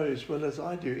 as well as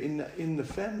I do, in the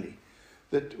family,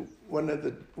 that one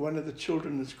of the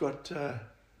children has got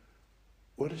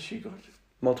what has she got?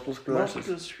 Multiple sclerosis.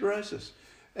 Multiple sclerosis,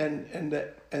 and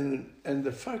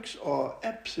the folks are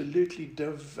absolutely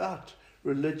devout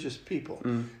religious people,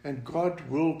 and God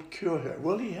will cure her.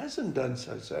 Well, He hasn't done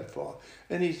so far,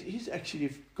 and he's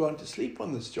actually gone to sleep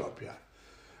on this job here.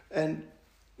 And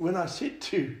when I said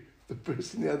to the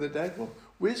person the other day, well,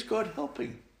 where's God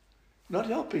helping? Not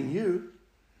helping you.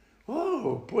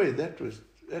 Oh boy, that was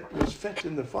fat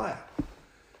in the fire.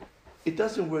 It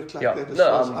doesn't work like that as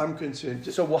far as I'm concerned.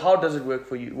 So how does it work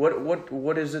for you?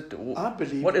 What is it?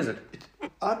 What is it?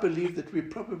 I believe that we're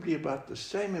probably about the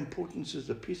same importance as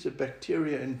a piece of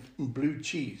bacteria in blue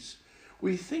cheese.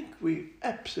 We think we're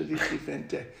absolutely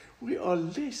fantastic. We are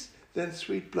less than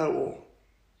sweet blow all.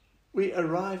 We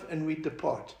arrive and we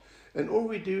depart. And all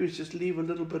we do is just leave a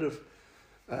little bit of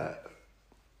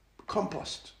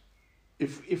compost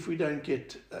if we don't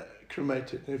get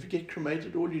cremated. And if you get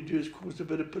cremated, all you do is cause a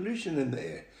bit of pollution in the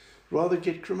air. Rather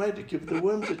get cremated, give the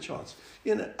worms a chance.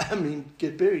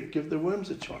 Get buried, give the worms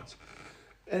a chance.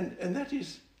 And that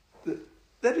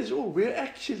is all. We're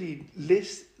actually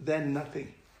less than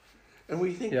nothing. And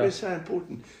we think we're so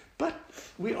important. But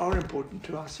we are important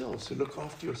to ourselves, so look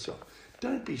after yourself.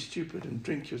 Don't be stupid and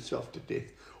drink yourself to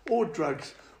death, or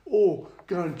drugs, or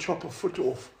go and chop a foot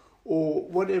off, or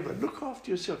whatever. Look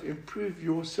after yourself. Improve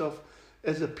yourself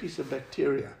as a piece of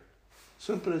bacteria.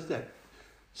 Simple as that.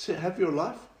 So have your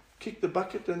life, kick the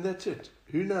bucket, and that's it.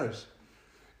 Who knows?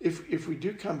 If we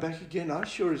do come back again, I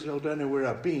sure as hell don't know where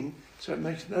I've been, so it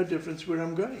makes no difference where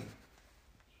I'm going.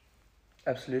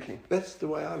 Absolutely. That's the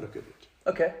way I look at it.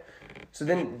 Okay. So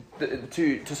then,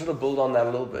 to sort of build on that a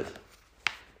little bit,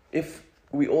 if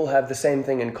we all have the same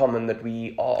thing in common, that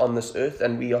we are on this earth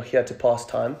and we are here to pass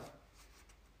time,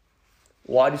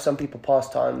 why do some people pass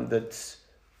time that's,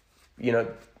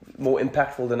 more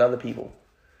impactful than other people?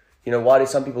 Why do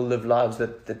some people live lives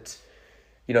that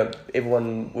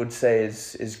everyone would say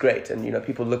is great, and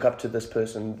people look up to this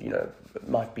person? It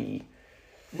might be,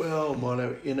 well,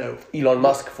 Mono, Elon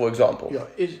Musk, for example. Yeah,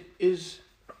 is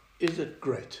it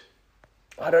great?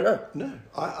 I don't know. No,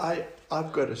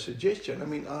 I've got a suggestion.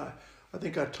 I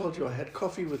think I told you I had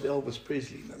coffee with Elvis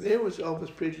Presley. Now, there was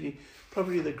Elvis Presley,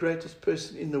 probably the greatest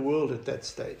person in the world at that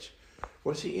stage.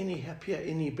 Was he any happier,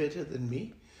 any better than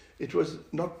me? It was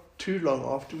not too long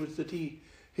afterwards that he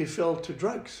fell to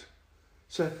drugs.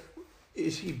 So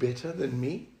is he better than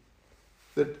me?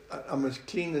 That I'm as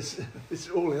clean as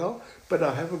all hell, but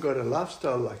I haven't got a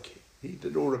lifestyle like he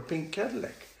did, or a pink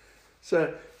Cadillac.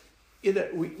 So,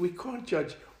 we can't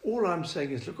judge. All I'm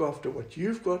saying is look after what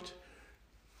you've got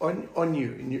on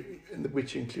you,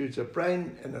 which includes a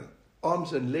brain and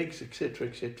arms and legs, etc.,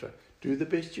 etc. Do the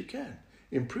best you can.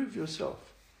 Improve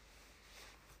yourself.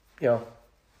 Yeah.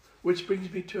 Which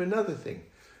brings me to another thing.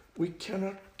 We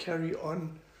cannot carry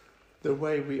on the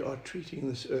way we are treating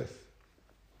this earth.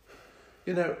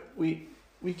 We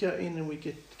go in and we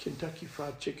get Kentucky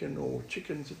Fried Chicken or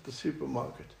chickens at the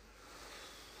supermarket.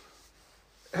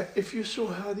 If you saw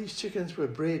how these chickens were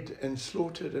bred and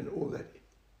slaughtered and all that,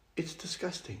 it's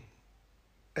disgusting.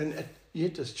 And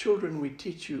yet as children we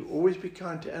teach you, always be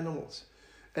kind to animals.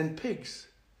 And pigs.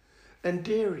 And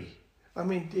dairy. I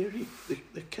mean, dairy,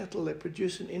 the cattle, they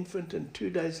produce an infant and 2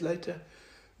 days later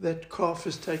that calf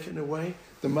is taken away.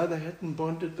 The mother hadn't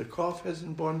bonded, the calf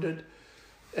hasn't bonded.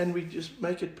 And we just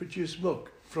make it produce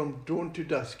milk from dawn to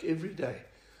dusk every day.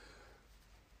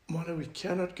 Mona, we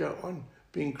cannot go on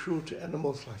being cruel to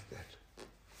animals like that.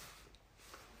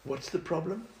 What's the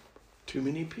problem? Too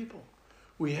many people.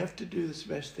 We have to do this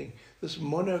mass thing. This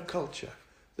monoculture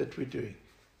that we're doing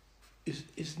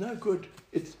is no good.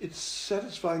 It's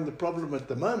satisfying the problem at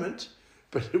the moment,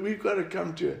 but we've got to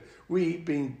come to, we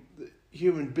being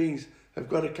human beings, have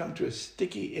got to come to a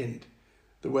sticky end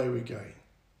the way we're going.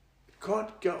 It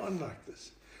can't go on like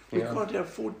this. We can't have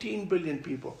 14 billion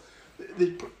people.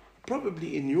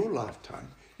 Probably in your lifetime,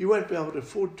 you won't be able to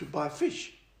afford to buy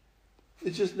fish.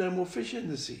 There's just no more fish in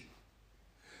the sea.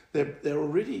 They're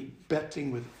already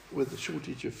battling with the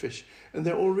shortage of fish, and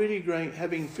they're already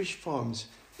having fish farms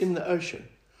in the ocean.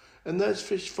 And those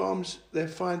fish farms, they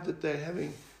find that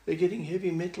they're getting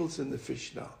heavy metals in the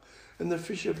fish now, and the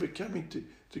fish are becoming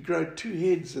to grow 2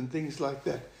 heads and things like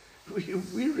that. We're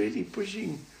really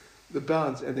pushing the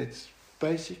bounds, and it's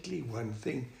basically one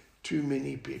thing: too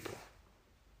many people.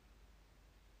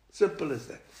 Simple as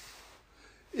that.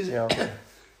 Is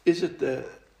it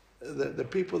the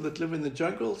people that live in the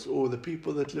jungles or the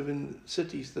people that live in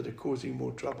cities that are causing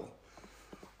more trouble?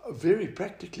 Very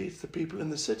practically, it's the people in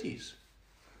the cities.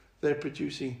 They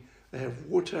have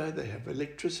water, they have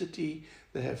electricity,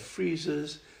 they have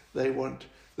freezers, they want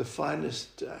the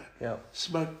finest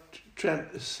smoked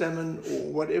salmon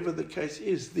or whatever the case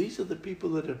is. These are the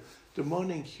people that are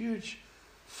demanding huge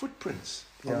footprints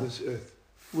on this earth.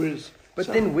 But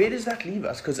then where does that leave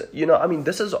us? Because, I mean,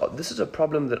 this is a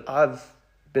problem that I've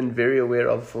been very aware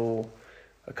of for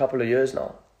a couple of years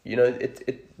now. You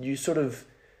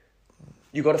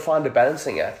got to find a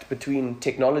balancing act between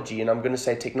technology, and I'm going to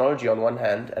say technology on one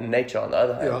hand and nature on the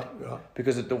other hand,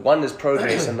 because the one is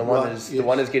progress and the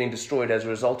one is getting destroyed as a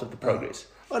result of the progress.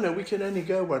 Oh no, we can only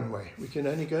go one way. We can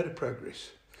only go to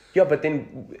progress. Yeah, but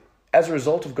then as a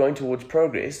result of going towards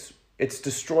progress, it's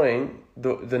destroying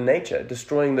the nature,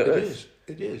 destroying the earth.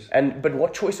 It is. But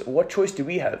what choice do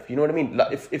we have? You know what I mean?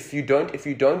 Like if you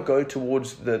don't go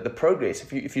towards the progress,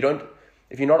 if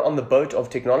you're not on the boat of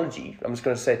technology, I'm just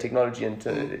going to say technology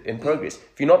in progress.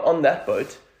 If you're not on that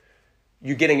boat,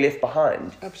 you're getting left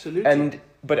behind. Absolutely.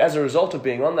 But as a result of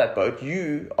being on that boat,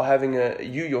 you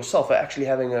yourself are actually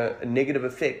having a negative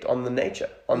effect on the nature,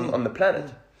 on the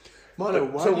planet.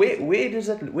 Milo, so where does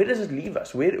it leave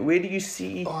us? Where do you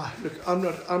see? Oh, look,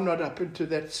 I'm not up into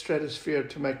that stratosphere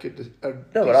to make it a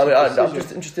no, but I'm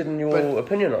just interested in your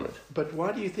opinion on it. But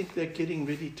why do you think they're getting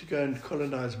ready to go and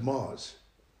colonize Mars?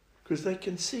 Because they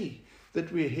can see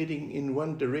that we're heading in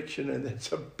one direction, and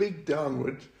that's a big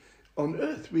downward on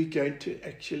Earth. We're going to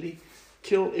actually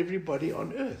kill everybody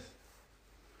on Earth.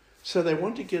 So they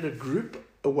want to get a group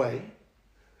away.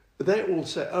 They all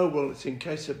say, oh, well, it's in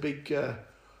case a big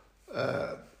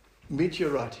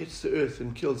meteorite hits the Earth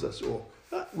and kills us all.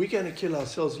 We're going to kill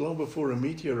ourselves long before a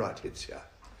meteorite hits here.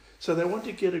 So they want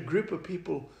to get a group of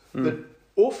people that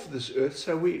off this Earth,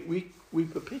 so we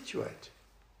perpetuate.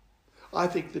 I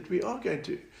think that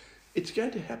it's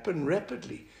going to happen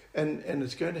rapidly, and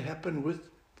it's going to happen with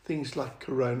things like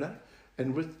corona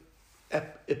and with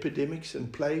epidemics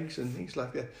and plagues and things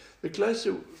like that. The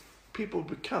closer people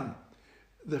become,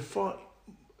 the far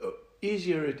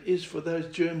easier it is for those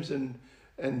germs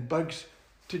and bugs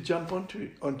to jump onto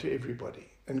everybody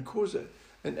and cause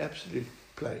an absolute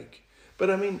plague.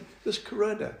 But I mean, this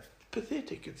corona,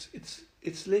 pathetic.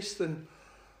 It's less than.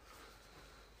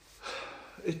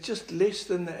 It's just less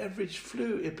than the average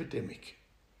flu epidemic.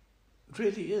 It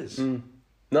really is.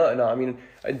 No. I mean,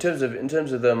 in terms of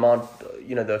the amount,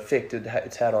 the effect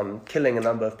it's had on killing a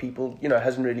number of people, it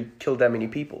hasn't really killed that many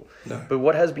people. No. But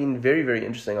what has been very, very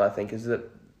interesting, I think, is that,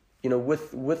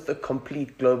 with the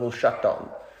complete global shutdown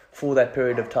for that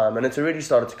period of time, and it's already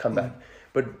started to come back,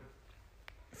 but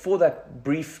for that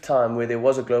brief time where there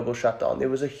was a global shutdown, there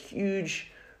was a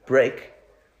huge break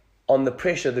on the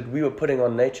pressure that we were putting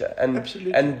on nature. And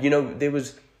absolutely. And there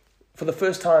was, for the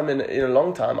first time in a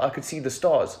long time, I could see the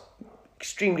stars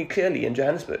extremely clearly in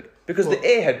Johannesburg because the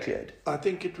air had cleared. I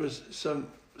think it was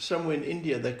somewhere in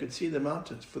India they could see the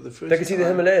mountains for the first time. They could see the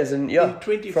Himalayas in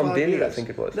 25 from Delhi, years. I think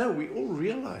it was. No, we all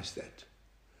realised that.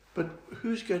 But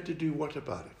who's going to do what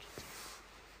about it?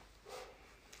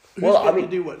 Who's going to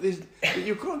do what?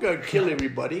 You can't go and kill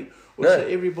everybody or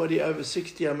say everybody over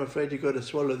 60, I'm afraid you've got to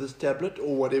swallow this tablet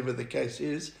or whatever the case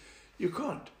is. You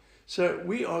can't. So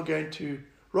we are going to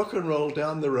rock and roll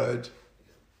down the road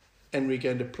and we're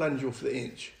going to plunge off the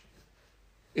edge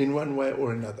in one way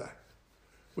or another.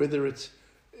 Whether it's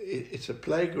a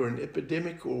plague or an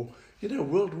epidemic or,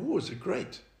 world wars are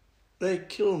great. They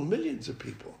kill millions of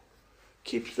people.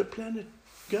 Keeps the planet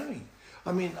going.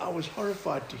 I mean, I was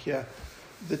horrified to hear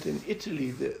that in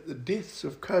Italy, the deaths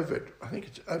of COVID, I think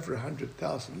it's over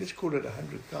 100,000, let's call it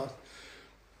 100,000,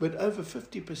 but over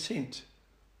 50%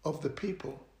 of the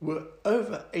people were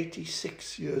over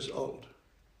 86 years old.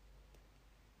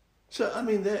 So, I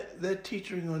mean, they're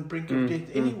teetering on brink of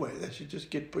death anyway. They should just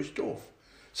get pushed off.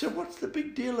 So what's the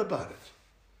big deal about it?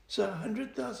 So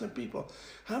 100,000 people.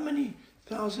 How many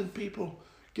thousand people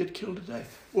get killed a day?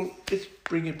 Well, let's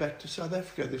bring it back to South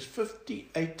Africa. There's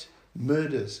 58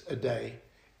 murders a day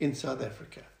in South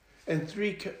Africa and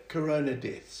 3 corona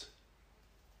deaths.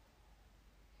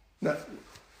 Now,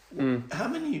 how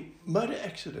many motor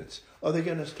accidents are they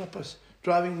going to stop us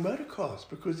driving motor cars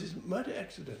because there's motor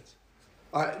accidents?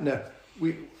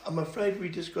 I'm afraid we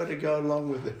just got to go along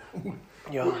with it.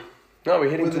 Yeah. No, we're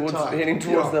heading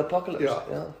towards the apocalypse.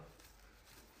 Yeah.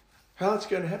 How it's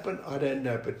going to happen, I don't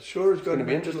know. But sure as God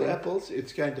made little apples,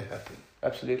 it's going to happen.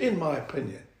 Absolutely. In my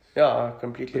opinion. Yeah, I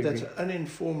completely agree. But that's an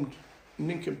uninformed,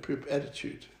 nincompoop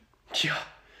attitude. Yeah.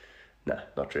 No,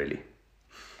 not really.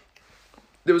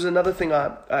 There was another thing I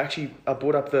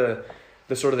brought up the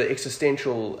sort of the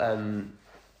existential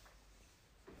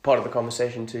part of the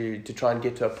conversation to try and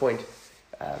get to a point.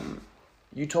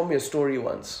 You told me a story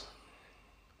once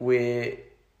where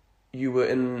you were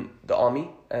in the army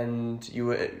and you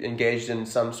were engaged in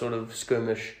some sort of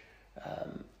skirmish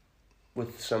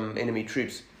with some enemy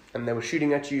troops, and they were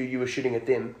shooting at you, you were shooting at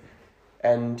them,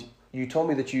 and you told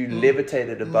me that you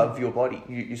levitated above your body.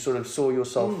 You sort of saw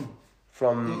yourself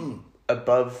from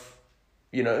above,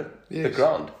 the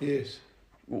ground. Yes.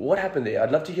 What happened there?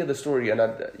 I'd love to hear the story, and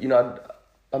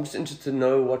I'm just interested to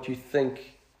know what you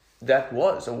think that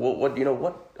was, or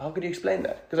what. How could you explain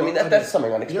that? Because that's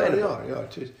something unexplainable. Yeah.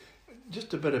 It is.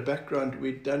 Just a bit of background.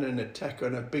 We'd done an attack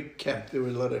on a big camp. There were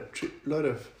a lot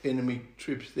of enemy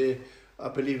troops there. I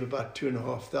believe about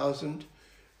 2,500,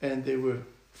 and there were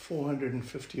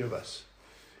 450 of us.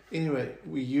 Anyway,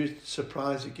 we used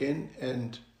surprise again,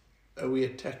 and we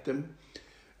attacked them.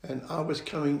 And I was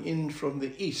coming in from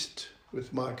the east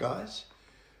with my guys,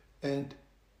 and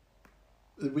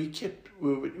we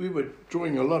were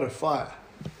drawing a lot of fire,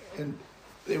 and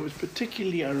there was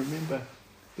particularly, I remember,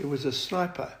 there was a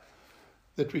sniper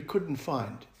that we couldn't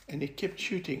find, and he kept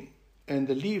shooting, and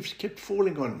the leaves kept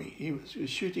falling on me. He was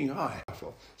shooting high.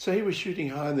 So he was shooting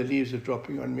high, and the leaves were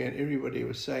dropping on me, and everybody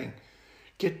was saying,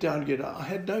 get down, get down. I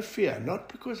had no fear, not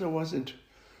because I wasn't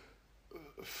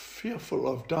fearful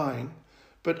of dying,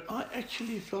 but I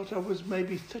actually felt I was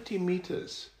maybe 30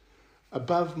 meters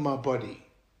above my body,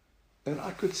 and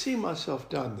I could see myself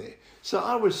down there. So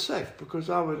I was safe because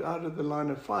I was out of the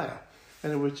line of fire,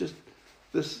 and it was just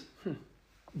this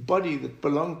body that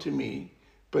belonged to me,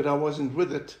 but I wasn't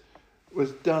with it,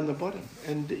 was down the bottom.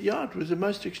 And it was the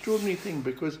most extraordinary thing,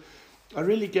 because I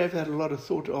really gave that a lot of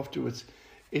thought afterwards.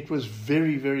 It was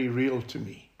very, very real to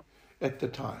me at the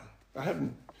time. I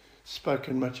haven't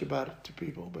spoken much about it to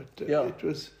people, but it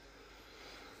was,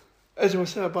 as I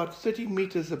say, about 30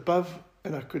 meters above,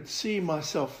 and I could see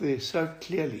myself there so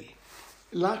clearly.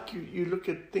 Like you look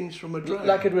at things from a drone.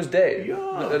 Like it was day.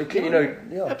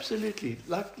 Yeah. Absolutely.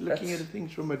 Like looking at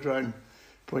things from a drone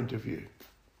point of view.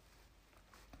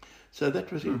 So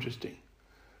that was interesting.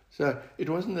 So it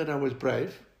wasn't that I was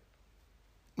brave.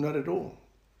 Not at all.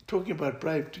 Talking about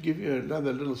brave, to give you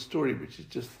another little story which has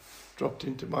just dropped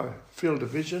into my field of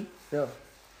vision. Yeah.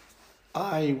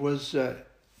 I was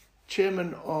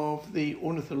chairman of the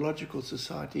Ornithological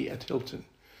Society at Hilton.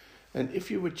 And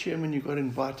if you were chairman, you got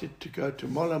invited to go to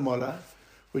Mola Mola,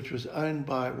 which was owned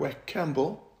by Wack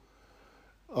Campbell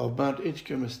of Mount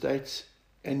Edgecombe Estates,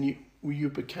 and you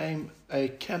became a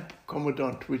camp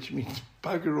commandant, which means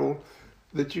bugger all,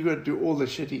 that you got to do all the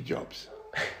shitty jobs.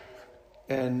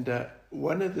 And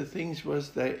one of the things was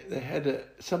they had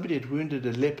somebody had wounded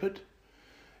a leopard,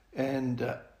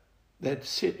 and they'd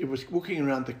said it was walking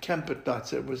around the camp at night,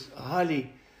 so it was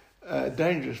highly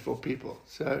dangerous for people.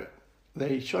 So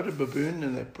they shot a baboon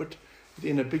and they put it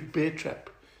in a big bear trap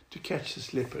to catch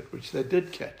this leopard, which they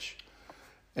did catch.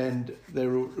 And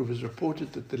it was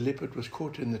reported that the leopard was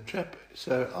caught in the trap.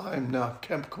 So I am now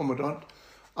camp commandant.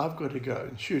 I've got to go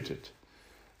and shoot it.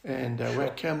 And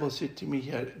Wack Campbell said to me,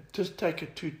 here, just take a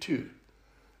 2-2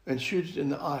 and shoot it in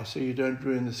the eye so you don't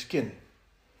ruin the skin.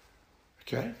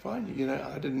 Okay, fine.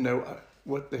 I didn't know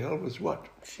what the hell was what.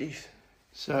 Jeez.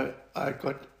 So I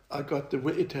got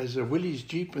it has a Willys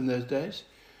Jeep in those days,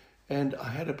 and I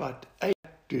had about 8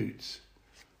 dudes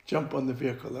jump on the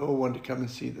vehicle. They all wanted to come and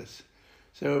see this.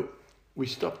 So we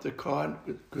stopped the car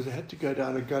because I had to go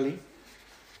down a gully.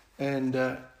 And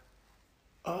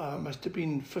I must have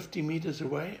been 50 meters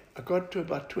away. I got to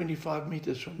about 25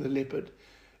 meters from the leopard,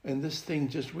 and this thing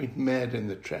just went mad in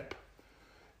the trap.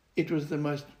 It was the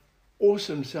most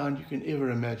awesome sound you can ever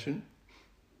imagine.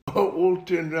 All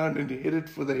turned around and headed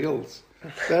for the hills.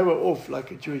 They were off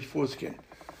like a Jewish foreskin.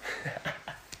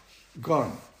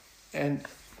 Gone. And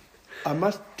I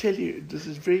must tell you, this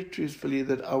is very truthfully,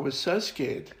 that I was so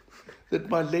scared that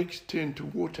my legs turned to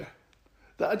water.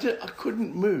 I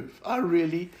couldn't move. I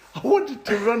wanted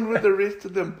to run with the rest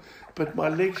of them, but my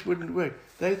legs wouldn't work.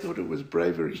 They thought it was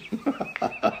bravery.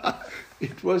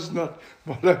 It was not.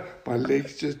 My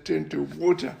legs just turned to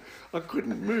water. I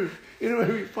couldn't move.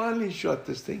 Anyway, we finally shot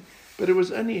this thing, but it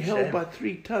was only held by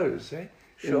 3 toes in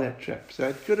that trap. So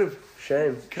it could have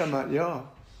come out, yeah.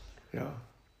 So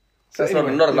that's not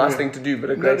a nice thing to do,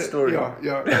 but a great story.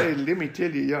 Yeah. Hey, let me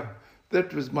tell you,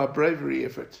 that was my bravery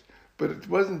effort. But it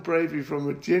wasn't bravery from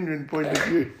a genuine point of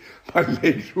view. My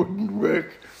legs wouldn't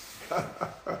work.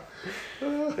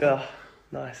 Yeah,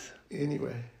 nice.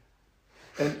 Anyway,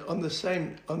 and on the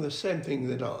same thing,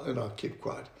 then I'll keep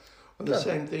quiet. On the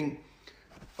same thing,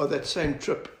 on that same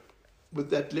trip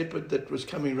with that leopard that was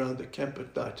coming around the camp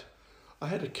at night, I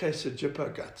had a case of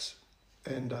jippo guts,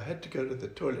 and I had to go to the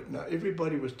toilet. Now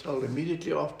everybody was told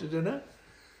immediately after dinner,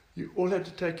 you all had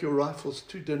to take your rifles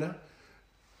to dinner,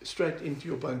 straight into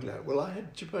your bungalow. Well, I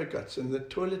had jippo guts, and the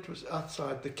toilet was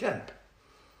outside the camp.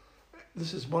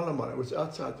 This is Molamana. It was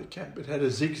outside the camp. It had a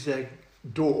zigzag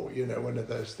door, one of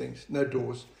those things, no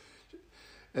doors.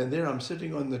 And there I'm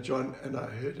sitting on the john, and I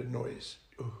heard a noise.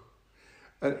 Ooh.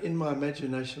 And in my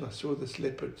imagination, I saw this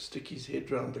leopard stick his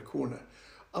head round the corner.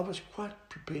 I was quite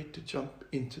prepared to jump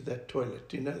into that toilet.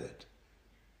 Do you know that?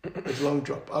 It's a long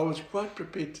drop. I was quite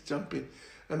prepared to jump in,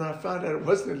 and I found out it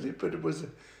wasn't a leopard. It was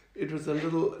a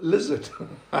little lizard.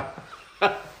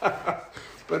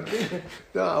 But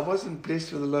no, I wasn't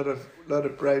blessed with a lot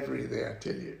of bravery there, I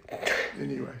tell you.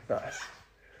 Anyway. Nice.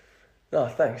 No,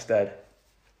 thanks, Dad.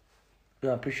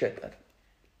 No, I appreciate that.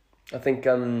 I think...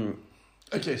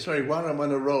 Okay, sorry, while I'm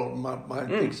on a roll, my mind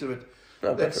thinks of it.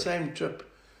 No, that same trip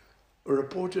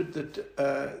reported that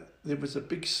there was a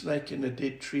big snake in a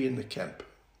dead tree in the camp.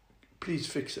 Please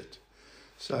fix it.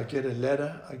 So I get a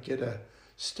ladder, I get a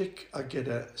stick, I get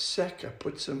a sack, I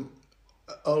put some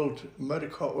old motor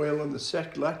car oil on the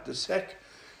sack, light the sack,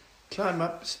 climb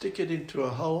up, stick it into a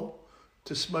hole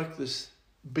to smoke this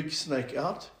big snake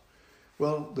out.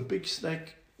 Well, the big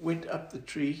snake went up the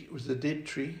tree, it was a dead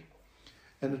tree,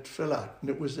 and it fell out. And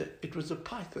it was a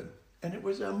python, and it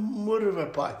was a mud of a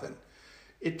python.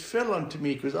 It fell onto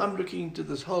me because I'm looking into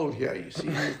this hole here, you see,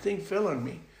 and the thing fell on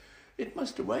me. It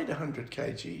must have weighed 100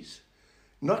 kgs.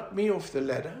 Knocked me off the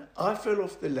ladder. I fell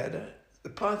off the ladder. The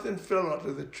python fell out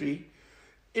of the tree.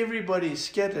 Everybody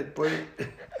scattered, boy.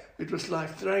 It was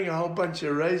like throwing a whole bunch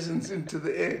of raisins into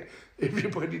the air.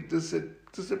 Everybody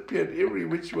disappeared every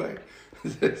which way.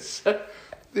 So,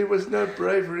 there was no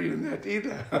bravery in that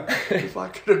either. If I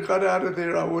could have got out of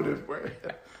there, I would have.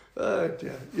 Oh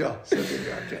dear. Yeah, something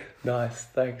like that. Nice,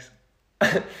 thanks.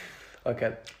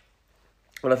 Okay.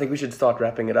 Well, I think we should start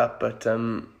wrapping it up, but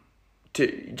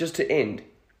to end,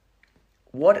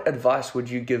 what advice would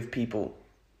you give people,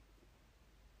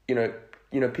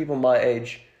 people my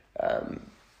age,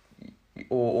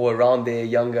 or around there,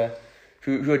 younger,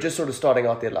 who are just sort of starting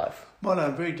out their life? Well,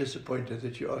 I'm very disappointed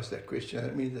that you asked that question.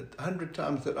 I mean, that 100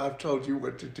 times that I've told you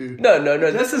what to do. No.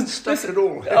 This isn't stuck at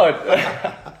all.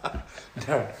 Oh.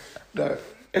 No.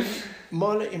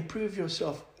 Marla, improve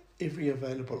yourself every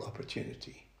available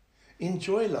opportunity.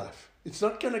 Enjoy life. It's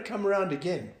not going to come around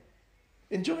again.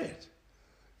 Enjoy it.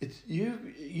 It's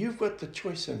you've got the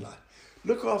choice in life.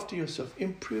 Look after yourself.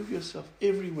 Improve yourself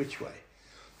every which way.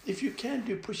 If you can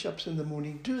do push-ups in the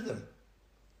morning, do them.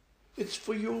 It's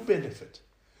for your benefit.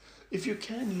 If you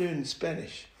can learn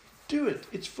Spanish, do it.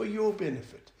 It's for your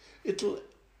benefit. It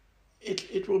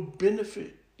will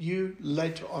benefit you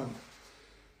later on.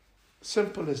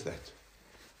 Simple as that.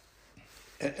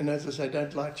 And as I say,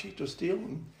 don't lie, cheat or steal,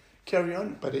 and carry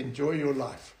on, but enjoy your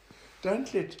life.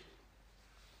 Don't let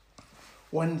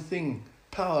one thing,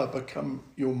 power, become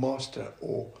your master,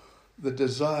 or the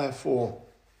desire for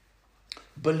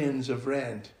billions of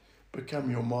rand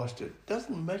become your master. It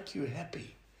doesn't make you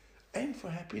happy. Aim for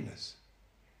happiness.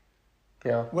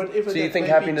 Yeah. Whatever. So you think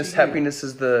happiness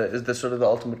is the sort of the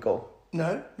ultimate goal?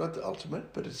 No, not the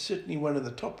ultimate, but it's certainly one of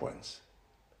the top ones.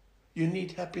 You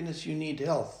need happiness, you need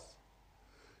health.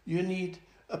 You need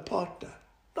a partner.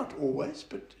 Not always,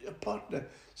 but a partner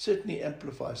certainly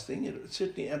amplifies things. It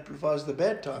certainly amplifies the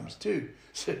bad times too.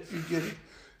 So if you get,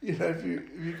 if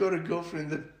you got a girlfriend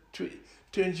that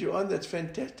turns you on, that's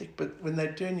fantastic. But when they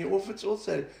turn you off, it's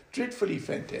also dreadfully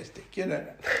fantastic.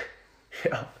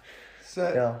 Yeah.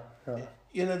 So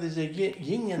there's a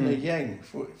yin and a yang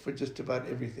for just about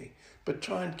everything. But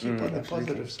try and keep on the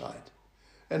positive side,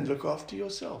 and look after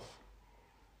yourself.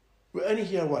 We're only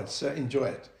here once, so enjoy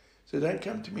it. So don't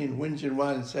come to me and whinge and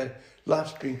whine and say,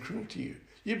 life's been cruel to you.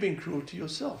 You've been cruel to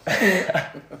yourself.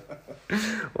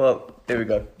 Well, there we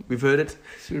go. We've heard it.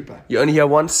 Super. You're only here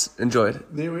once. Enjoy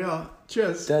it. There we are.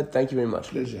 Cheers. Dad, thank you very much.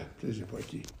 Pleasure,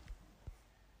 Mikey.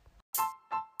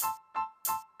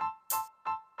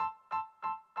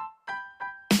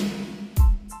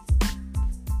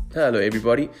 Hello,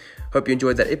 everybody. Hope you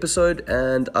enjoyed that episode,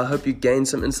 and I hope you gained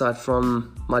some insight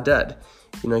from my dad.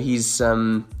 He's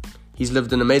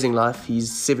lived an amazing life.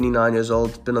 He's 79 years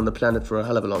old, been on the planet for a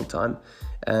hell of a long time.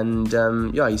 And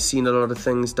he's seen a lot of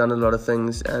things, done a lot of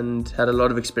things, and had a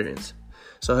lot of experience.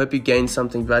 So I hope you gained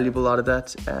something valuable out of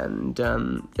that. And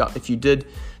if you did,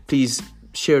 please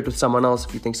share it with someone else.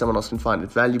 If you think someone else can find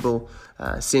it valuable,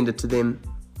 send it to them.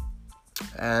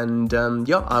 And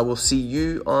I will see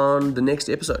you on the next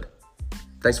episode.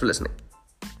 Thanks for listening.